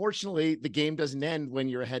 28-7. Unfortunately, the game doesn't end when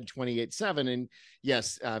you're ahead 28-7. And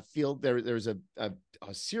yes, Field, there's a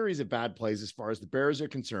series of bad plays as far as the Bears are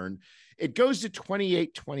concerned. It goes to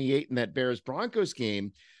 28-28 in that Bears Broncos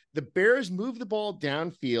game. The Bears move the ball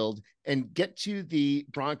downfield and get to the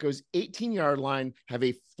Broncos 18-yard line, have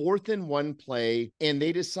a 4th and 1 play, and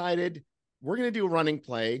they decided we're going to do a running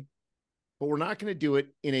play, but we're not going to do it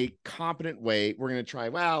in a competent way. We're going to try,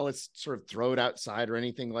 let's sort of throw it outside or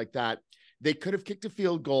anything like that. They could have kicked a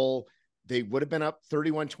field goal. They would have been up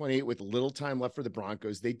 31-28 with little time left for the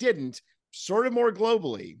Broncos. They didn't. Sort of more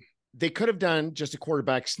globally, they could have done just a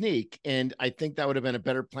quarterback sneak, and I think that would have been a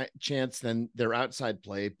better chance than their outside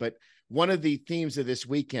play. But one of the themes of this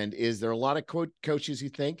weekend is there are a lot of coaches who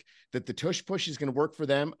think that the tush push is going to work for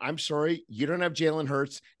them. I'm sorry, you don't have Jalen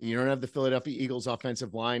Hurts, and you don't have the Philadelphia Eagles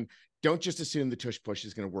offensive line. Don't just assume the tush push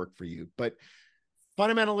is going to work for you. But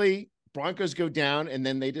fundamentally, Broncos go down, and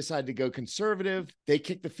then they decide to go conservative. They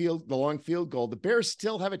kick the long field goal. The Bears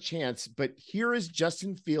still have a chance, but here is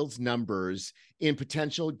Justin Fields' numbers in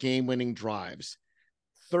potential game-winning drives.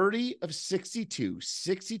 30 of 62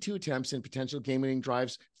 attempts in potential game-winning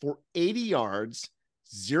drives for 80 yards,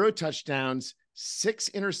 0 touchdowns, 6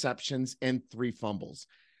 interceptions, and 3 fumbles.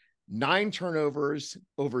 9 turnovers,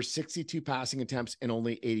 over 62 passing attempts, and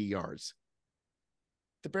only 80 yards.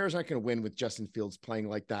 The Bears aren't going to win with Justin Fields playing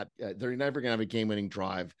like that. They're never going to have a game-winning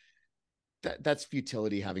drive. That's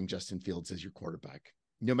futility having Justin Fields as your quarterback,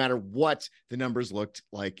 no matter what the numbers looked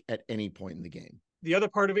like at any point in the game. The other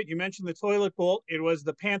part of it, you mentioned the toilet bowl. It was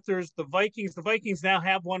the Panthers, the Vikings. The Vikings now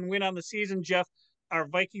have 1 win on the season. Jeff, are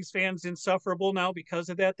Vikings fans insufferable now because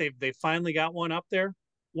of that? They finally got one up there.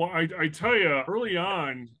 Well, I tell you, early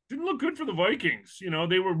on, didn't look good for the Vikings. You know,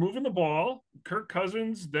 they were moving the ball. Kirk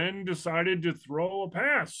Cousins then decided to throw a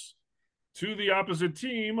pass to the opposite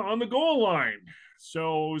team on the goal line.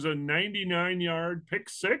 So it was a 99-yard pick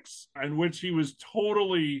six, in which he was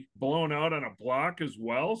totally blown out on a block as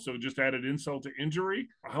well. So just added insult to injury.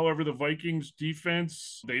 However, the Vikings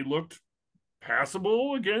defense, they looked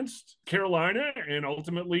passable against Carolina, and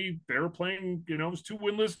ultimately they were playing, it was 2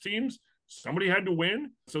 winless teams. Somebody had to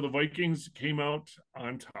win, so the Vikings came out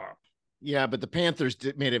on top. Yeah, but the Panthers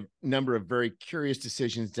made a number of very curious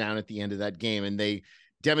decisions down at the end of that game, and they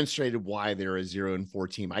demonstrated why they're a 0-4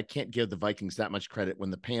 team. I can't give the Vikings that much credit when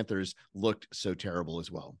the Panthers looked so terrible as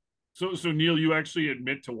well. So Neil, you actually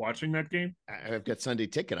admit to watching that game? I've got Sunday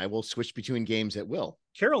ticket. I will switch between games at will.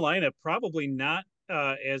 Carolina probably not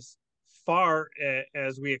as far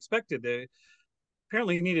as we expected. They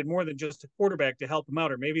apparently needed more than just a quarterback to help them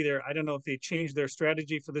out, or maybe I don't know if they changed their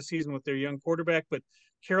strategy for the season with their young quarterback, but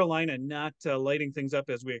Carolina not lighting things up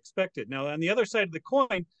as we expected. Now, on the other side of the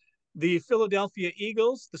coin, the Philadelphia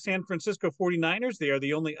Eagles, the San Francisco 49ers, they are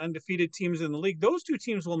the only undefeated teams in the league. Those 2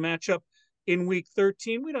 teams will match up in week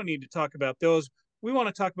 13. We don't need to talk about those. We want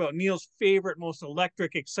to talk about Neil's favorite, most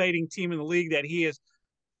electric, exciting team in the league that he has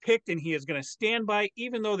picked and he is going to stand by,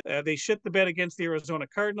 even though they shit the bed against the Arizona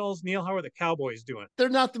Cardinals. Neil, how are the Cowboys doing? They're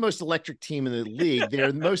not the most electric team in the league.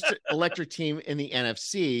 They're the most electric team in the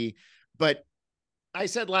NFC. But I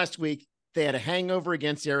said last week, they had a hangover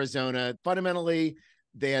against Arizona. Fundamentally,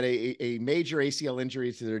 they had a major ACL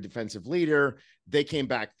injury to their defensive leader. They came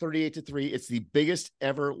back 38-3. It's the biggest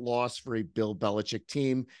ever loss for a Bill Belichick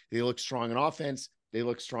team. They look strong in offense. They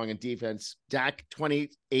look strong in defense. Dak,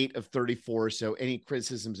 28 of 34. So any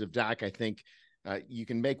criticisms of Dak, I think you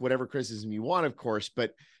can make whatever criticism you want, of course,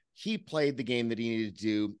 but he played the game that he needed to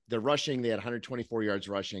do. The rushing, they had 124 yards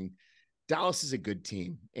rushing. Dallas is a good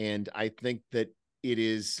team. And I think that it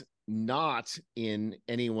is not in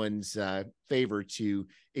anyone's favor to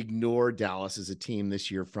ignore Dallas as a team this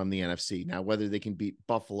year from the NFC. Now, whether they can beat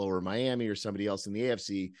Buffalo or Miami or somebody else in the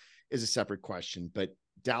AFC is a separate question, but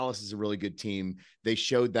Dallas is a really good team. They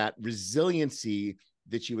showed that resiliency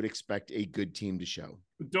that you would expect a good team to show.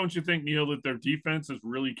 But don't you think, Neil, that their defense is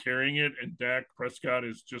really carrying it and Dak Prescott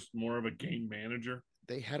is just more of a game manager?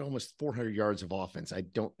 They had almost 400 yards of offense. I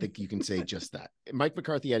don't think you can say just that. Mike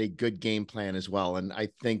McCarthy had a good game plan as well. And I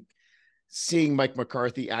think seeing Mike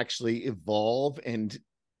McCarthy actually evolve and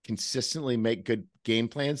consistently make good game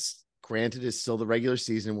plans, granted, it's still the regular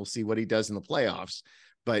season. We'll see what he does in the playoffs,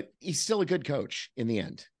 but he's still a good coach in the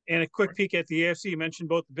end. And a quick peek at the AFC. You mentioned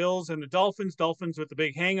both the Bills and the Dolphins. Dolphins with the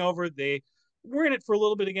big hangover. They were in it for a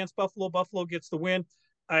little bit against Buffalo. Buffalo gets the win.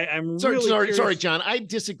 I'm sorry, John. I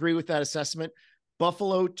disagree with that assessment.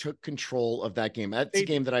 Buffalo took control of that game. That's the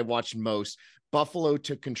game that I watched most. Buffalo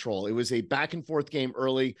took control. It was a back and forth game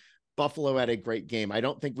early. Buffalo had a great game. I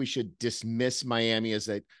don't think we should dismiss Miami as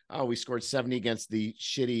we scored 70 against the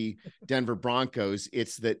shitty Denver Broncos.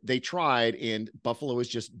 It's that they tried and Buffalo is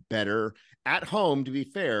just better at home, to be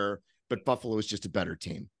fair, but Buffalo is just a better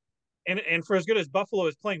team. And for as good as Buffalo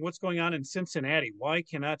is playing, what's going on in Cincinnati? Why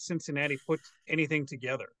cannot Cincinnati put anything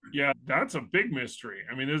together? Yeah, that's a big mystery.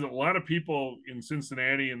 I mean, there's a lot of people in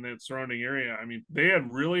Cincinnati and that surrounding area. I mean, they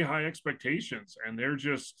had really high expectations, and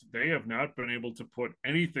they have not been able to put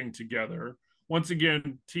anything together. Once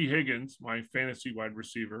again, T. Higgins, my fantasy wide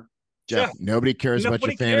receiver. Jeff, nobody cares about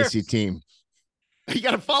your fantasy team. You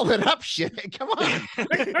got to follow it up, shit. Come on.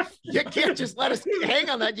 You can't just let us hang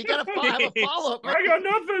on that. You got to have a follow-up. I got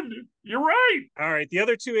nothing. You're right. All right. The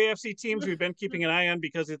other two AFC teams we've been keeping an eye on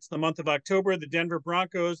because it's the month of October, the Denver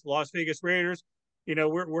Broncos, Las Vegas Raiders. You know,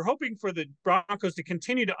 we're hoping for the Broncos to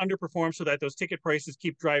continue to underperform so that those ticket prices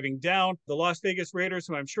keep driving down. The Las Vegas Raiders,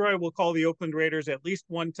 who I'm sure I will call the Oakland Raiders at least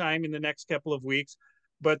one time in the next couple of weeks.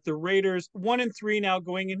 But the Raiders 1-3 now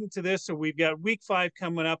going into this. So we've got week 5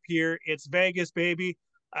 coming up here. It's Vegas, baby.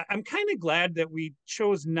 I'm kind of glad that we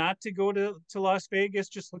chose not to go to Las Vegas,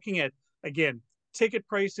 just looking at, again, ticket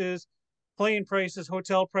prices, playing prices,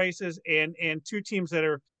 hotel prices, and two teams that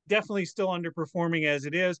are definitely still underperforming as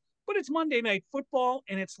it is. But it's Monday Night Football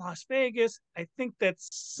and it's Las Vegas. I think that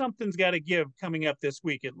something's got to give coming up this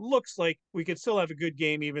week. It looks like we could still have a good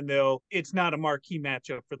game, even though it's not a marquee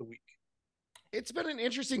matchup for the week. It's been an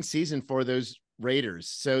interesting season for those Raiders.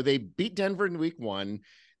 So they beat Denver in week 1.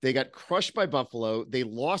 They got crushed by Buffalo. They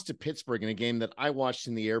lost to Pittsburgh in a game that I watched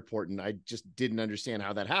in the airport, and I just didn't understand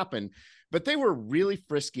how that happened. But they were really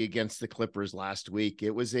frisky against the Clippers last week.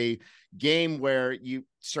 It was a game where you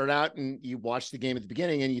start out and you watch the game at the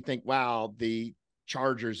beginning and you think, wow, the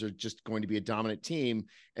Chargers are just going to be a dominant team.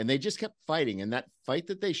 And they just kept fighting. And that fight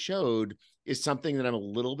that they showed is something that I'm a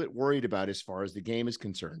little bit worried about as far as the game is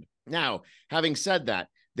concerned. Now, having said that,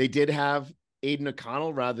 they did have Aiden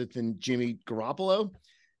O'Connell rather than Jimmy Garoppolo,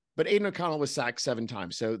 but Aiden O'Connell was sacked 7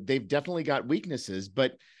 times. So they've definitely got weaknesses,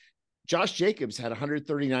 but Josh Jacobs had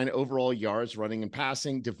 139 overall yards running and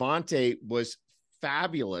passing. Devontae was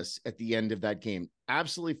fabulous at the end of that game.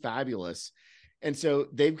 Absolutely fabulous. And so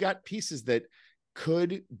they've got pieces that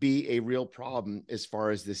could be a real problem as far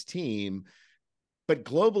as this team. But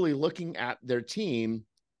globally, looking at their team,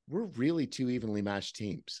 we're really 2 evenly matched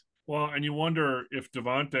teams. Well, and you wonder if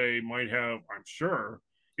Devontae might have, I'm sure,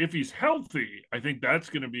 if he's healthy, I think that's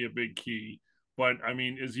going to be a big key. But, I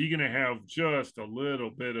mean, is he going to have just a little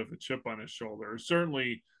bit of a chip on his shoulder?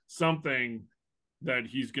 Certainly something that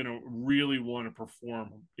he's going to really want to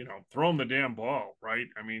perform, throw him the damn ball, right?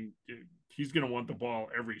 I mean, he's going to want the ball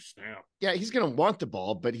every snap. Yeah, he's going to want the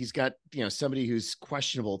ball, but he's got, somebody who's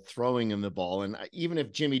questionable throwing him the ball. And even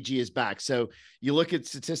if Jimmy G is back. So you look at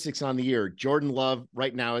statistics on the year, Jordan Love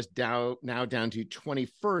right now is down to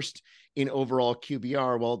 21st in overall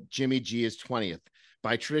QBR, while Jimmy G is 20th.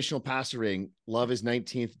 By traditional passer rating, Love is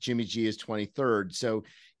 19th, Jimmy G is 23rd. So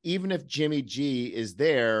even if Jimmy G is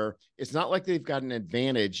there, it's not like they've got an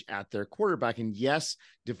advantage at their quarterback. And yes,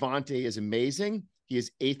 Devontae is amazing. He is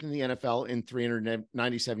 8th in the NFL in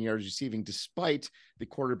 397 yards receiving, despite the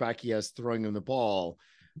quarterback he has throwing him the ball.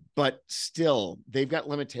 But still, they've got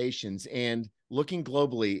limitations. And looking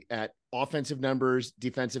globally at offensive numbers,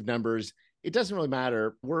 defensive numbers, it doesn't really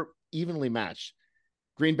matter. We're evenly matched.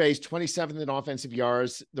 Green Bay's 27th in offensive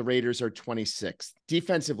yards. The Raiders are 26th.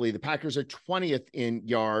 Defensively, the Packers are 20th in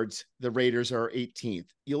yards. The Raiders are 18th.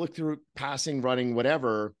 You look through passing, running,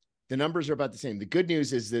 whatever, the numbers are about the same. The good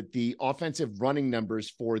news is that the offensive running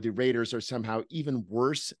numbers for the Raiders are somehow even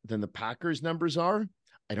worse than the Packers numbers are.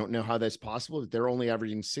 I don't know how that's possible, but they're only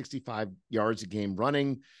averaging 65 yards a game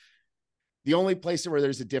running. The only place where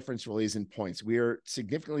there's a difference really is in points. We are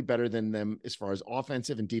significantly better than them as far as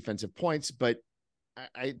offensive and defensive points, but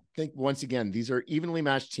I think, once again, these are evenly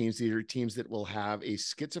matched teams. These are teams that will have a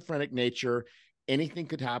schizophrenic nature. Anything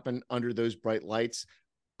could happen under those bright lights.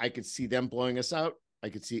 I could see them blowing us out. I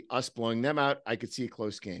could see us blowing them out. I could see a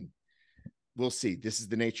close game. We'll see. This is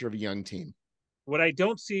the nature of a young team. What I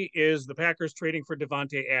don't see is the Packers trading for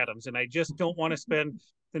Davante Adams, and I just don't want to spend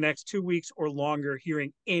the next 2 weeks or longer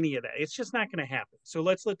hearing any of that. It's just not going to happen. So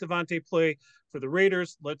let's let Davante play for the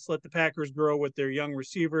Raiders. Let's let the Packers grow with their young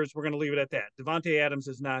receivers. We're going to leave it at that. Davante Adams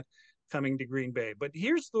is not coming to Green Bay. But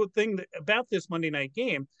here's the thing about this Monday night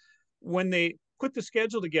game. When they put the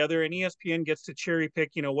schedule together and ESPN gets to cherry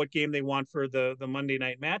pick, what game they want for the Monday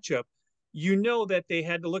night matchup, that they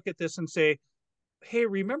had to look at this and say, hey,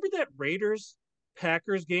 remember that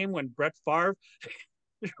Raiders-Packers game when Brett Favre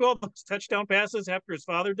threw all those touchdown passes after his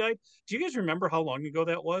father died? Do you guys remember how long ago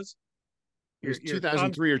that was? It was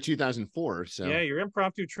 2003 or 2004. So yeah, your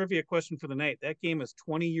impromptu trivia question for the night. That game is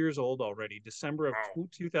 20 years old already, December of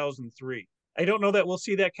 2003. I don't know that we'll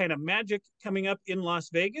see that kind of magic coming up in Las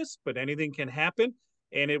Vegas, but anything can happen.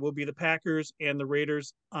 And it will be the Packers and the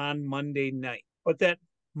Raiders on Monday night. But that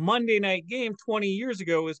Monday night game 20 years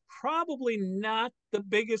ago is probably not the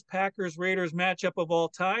biggest Packers-Raiders matchup of all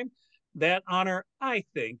time. That honor, I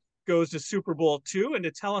think, goes to Super Bowl II. And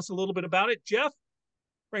to tell us a little bit about it, Jeff,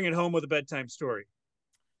 bring it home with a bedtime story.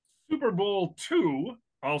 Super Bowl II,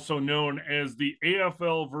 also known as the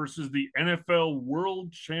AFL versus the NFL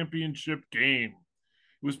World Championship game.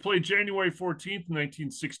 It was played January 14th,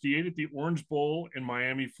 1968 at the Orange Bowl in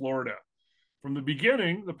Miami, Florida. From the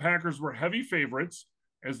beginning, the Packers were heavy favorites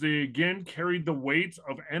as they again carried the weight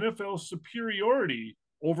of NFL superiority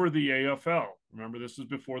over the AFL. Remember, this is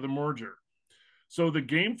before the merger. So the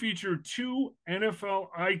game featured two NFL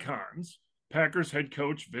icons, Packers head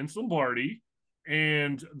coach Vince Lombardi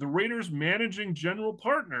and the Raiders' managing general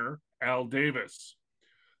partner, Al Davis.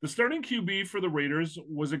 The starting QB for the Raiders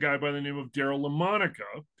was a guy by the name of Daryle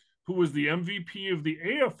Lamonica, who was the MVP of the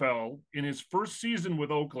AFL in his first season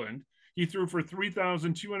with Oakland. He threw for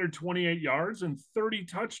 3,228 yards and 30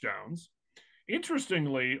 touchdowns.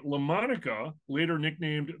 Interestingly, Lamonica, later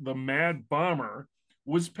nicknamed the Mad Bomber,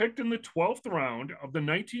 was picked in the 12th round of the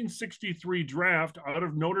 1963 draft out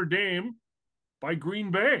of Notre Dame by Green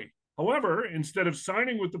Bay. However, instead of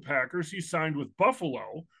signing with the Packers, he signed with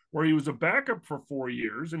Buffalo, where he was a backup for 4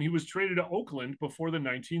 years, and he was traded to Oakland before the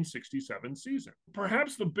 1967 season.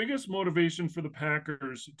 Perhaps the biggest motivation for the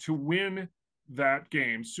Packers to win that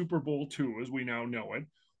game, Super Bowl II, as we now know it,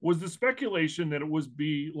 was the speculation that it would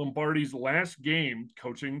be Lombardi's last game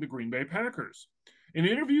coaching the Green Bay Packers. In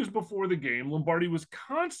interviews before the game, Lombardi was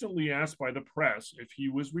constantly asked by the press if he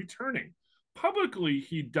was returning. Publicly,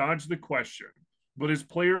 he dodged the question, but his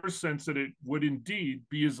players sensed that it would indeed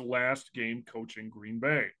be his last game coaching Green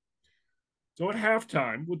Bay. So at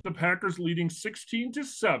halftime, with the Packers leading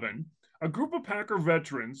 16-7, a group of Packer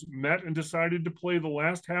veterans met and decided to play the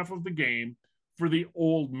last half of the game for the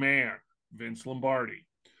old man, Vince Lombardi.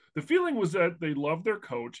 The feeling was that they loved their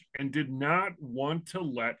coach and did not want to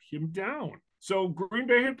let him down. So Green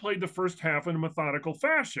Bay had played the first half in a methodical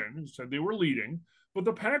fashion and said they were leading, but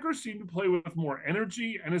the Packers seemed to play with more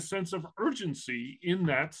energy and a sense of urgency in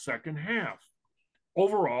that second half.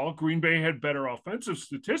 Overall, Green Bay had better offensive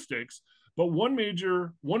statistics, but one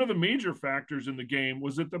of the major factors in the game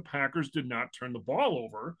was that the Packers did not turn the ball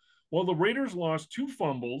over, while the Raiders lost 2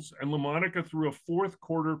 fumbles and Lamonica threw a fourth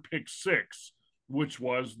quarter pick 6, which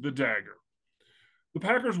was the dagger. The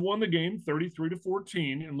Packers won the game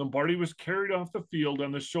 33-14, and Lombardi was carried off the field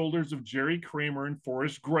on the shoulders of Jerry Kramer and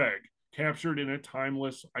Forrest Gregg, captured in a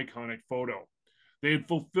timeless, iconic photo. They had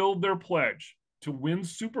fulfilled their pledge to win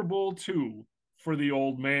Super Bowl II for the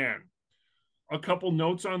old man. A couple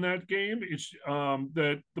notes on that game is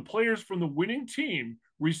that the players from the winning team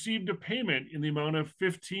received a payment in the amount of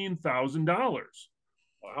 $15,000.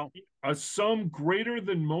 Wow. A sum greater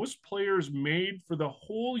than most players made for the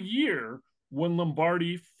whole year when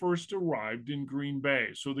Lombardi first arrived in Green Bay.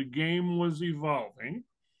 So the game was evolving.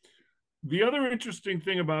 The other interesting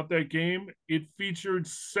thing about that game, it featured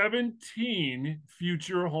 17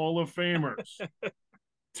 future Hall of Famers,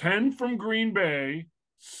 10 from Green Bay,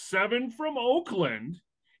 7 from Oakland,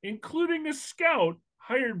 including a scout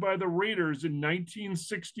hired by the Raiders in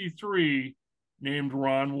 1963 named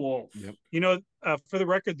Ron Wolf. Yep. You know, for the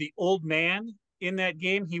record, the old man in that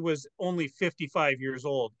game, he was only 55 years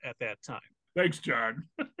old at that time. Thanks, John.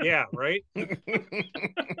 Yeah, right?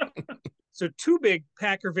 So 2 big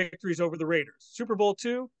Packer victories over the Raiders. Super Bowl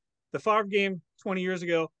II, the Favre game 20 years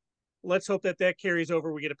ago. Let's hope that carries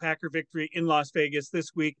over. We get a Packer victory in Las Vegas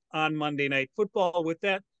this week on Monday Night Football. With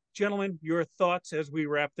that, gentlemen, your thoughts as we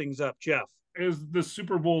wrap things up. Jeff. As the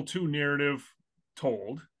Super Bowl II narrative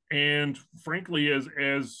told, and frankly,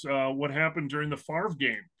 as what happened during the Favre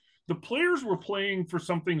game, the players were playing for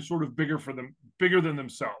something sort of bigger than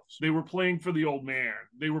themselves. They were playing for the old man.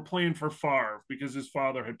 They were playing for Favre because his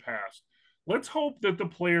father had passed. Let's hope that the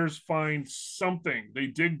players find something. They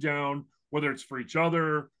dig down, whether it's for each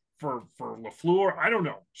other, for LaFleur, I don't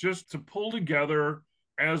know, just to pull together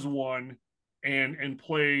as one and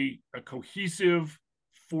play a cohesive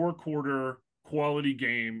 4-quarter quality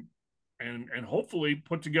game and hopefully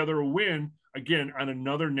put together a win again on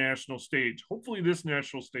another national stage. Hopefully this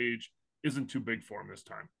national stage isn't too big for them this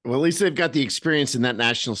time. Well, at least they've got the experience in that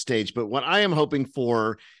national stage. But what I am hoping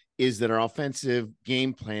for is that our offensive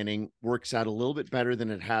game planning works out a little bit better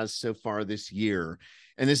than it has so far this year.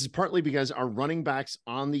 And this is partly because our running backs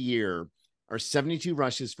on the year are 72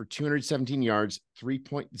 rushes for 217 yards,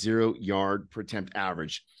 3.0 yard per attempt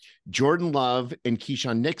average. Jordan Love and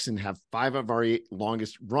Keyshawn Nixon have 5 of our 8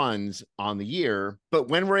 longest runs on the year. But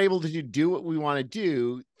when we're able to do what we want to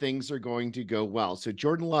do, things are going to go well. So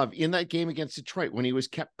Jordan Love in that game against Detroit, when he was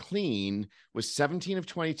kept clean, was 17 of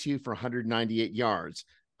 22 for 198 yards.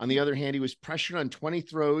 On the other hand, he was pressured on 20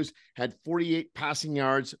 throws, had 48 passing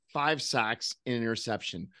yards, 5 sacks, and an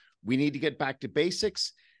interception. We need to get back to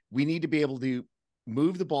basics. We need to be able to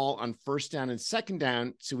move the ball on first down and second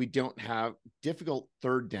down so we don't have difficult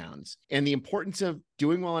third downs. And the importance of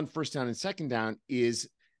doing well on first down and second down is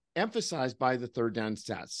emphasized by the third down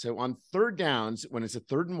stats. So on third downs, when it's a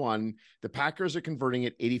 3rd and 1, the Packers are converting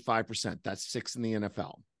at 85%. That's 6th in the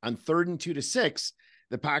NFL. On 3rd and 2 to 6,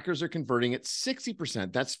 the Packers are converting at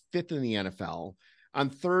 60%. That's 5th in the NFL. On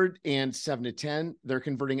 3rd and 7 to 10, they're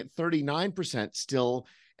converting at 39%, still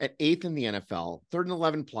at 8th in the NFL. 3rd and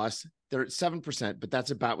 11 plus, they're at 7%, but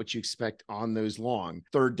that's about what you expect on those long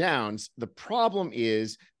third downs. The problem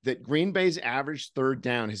is that Green Bay's average third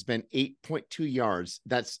down has been 8.2 yards.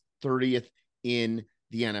 That's 30th in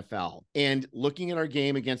the NFL. And looking at our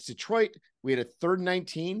game against Detroit, we had a 3rd and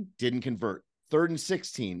 19, didn't convert. 3rd and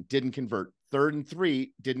 16, didn't convert. 3rd and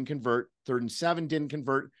 3, didn't convert. 3rd and 7, didn't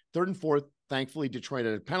convert. 3rd and 4th, thankfully, Detroit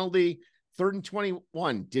had a penalty. 3rd and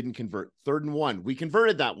 21, didn't convert. 3rd and 1, we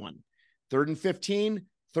converted that one. 3rd and 15,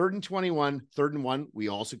 3rd and 21, 3rd and 1, we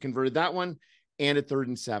also converted that one. And a 3rd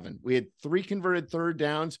and 7. We had 3 converted third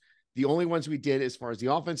downs. The only ones we did as far as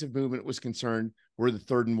the offensive movement was concerned were the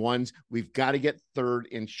 3rd and 1s. We've got to get 3rd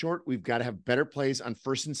and short. We've got to have better plays on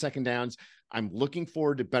 1st and 2nd downs. I'm looking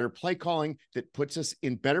forward to better play calling that puts us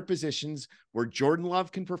in better positions where Jordan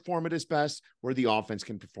Love can perform at his best, where the offense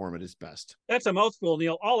can perform at his best. That's a mouthful,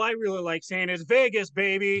 Neil. All I really like saying is Vegas,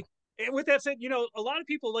 baby. And with that said, a lot of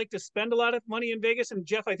people like to spend a lot of money in Vegas. And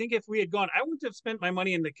Jeff, I think if we had gone, I wouldn't have spent my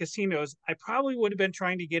money in the casinos. I probably would have been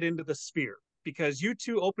trying to get into the Sphere because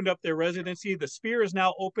U2 opened up their residency. The Sphere is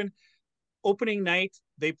now open. Opening night,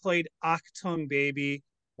 they played Achtung, baby.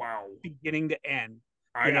 Wow. Beginning to end.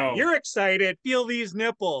 I know. You're excited. Feel these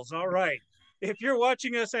nipples. All right. If you're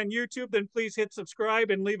watching us on YouTube, then please hit subscribe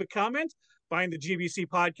and leave a comment. Find the GBC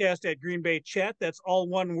podcast at Green Bay Chat. That's all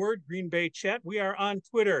one word, Green Bay Chat. We are on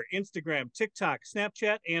Twitter, Instagram, TikTok,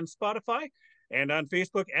 Snapchat, and Spotify, and on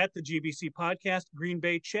Facebook at the GBC podcast, Green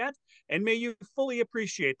Bay Chat. And may you fully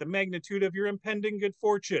appreciate the magnitude of your impending good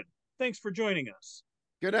fortune. Thanks for joining us.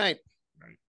 Good night.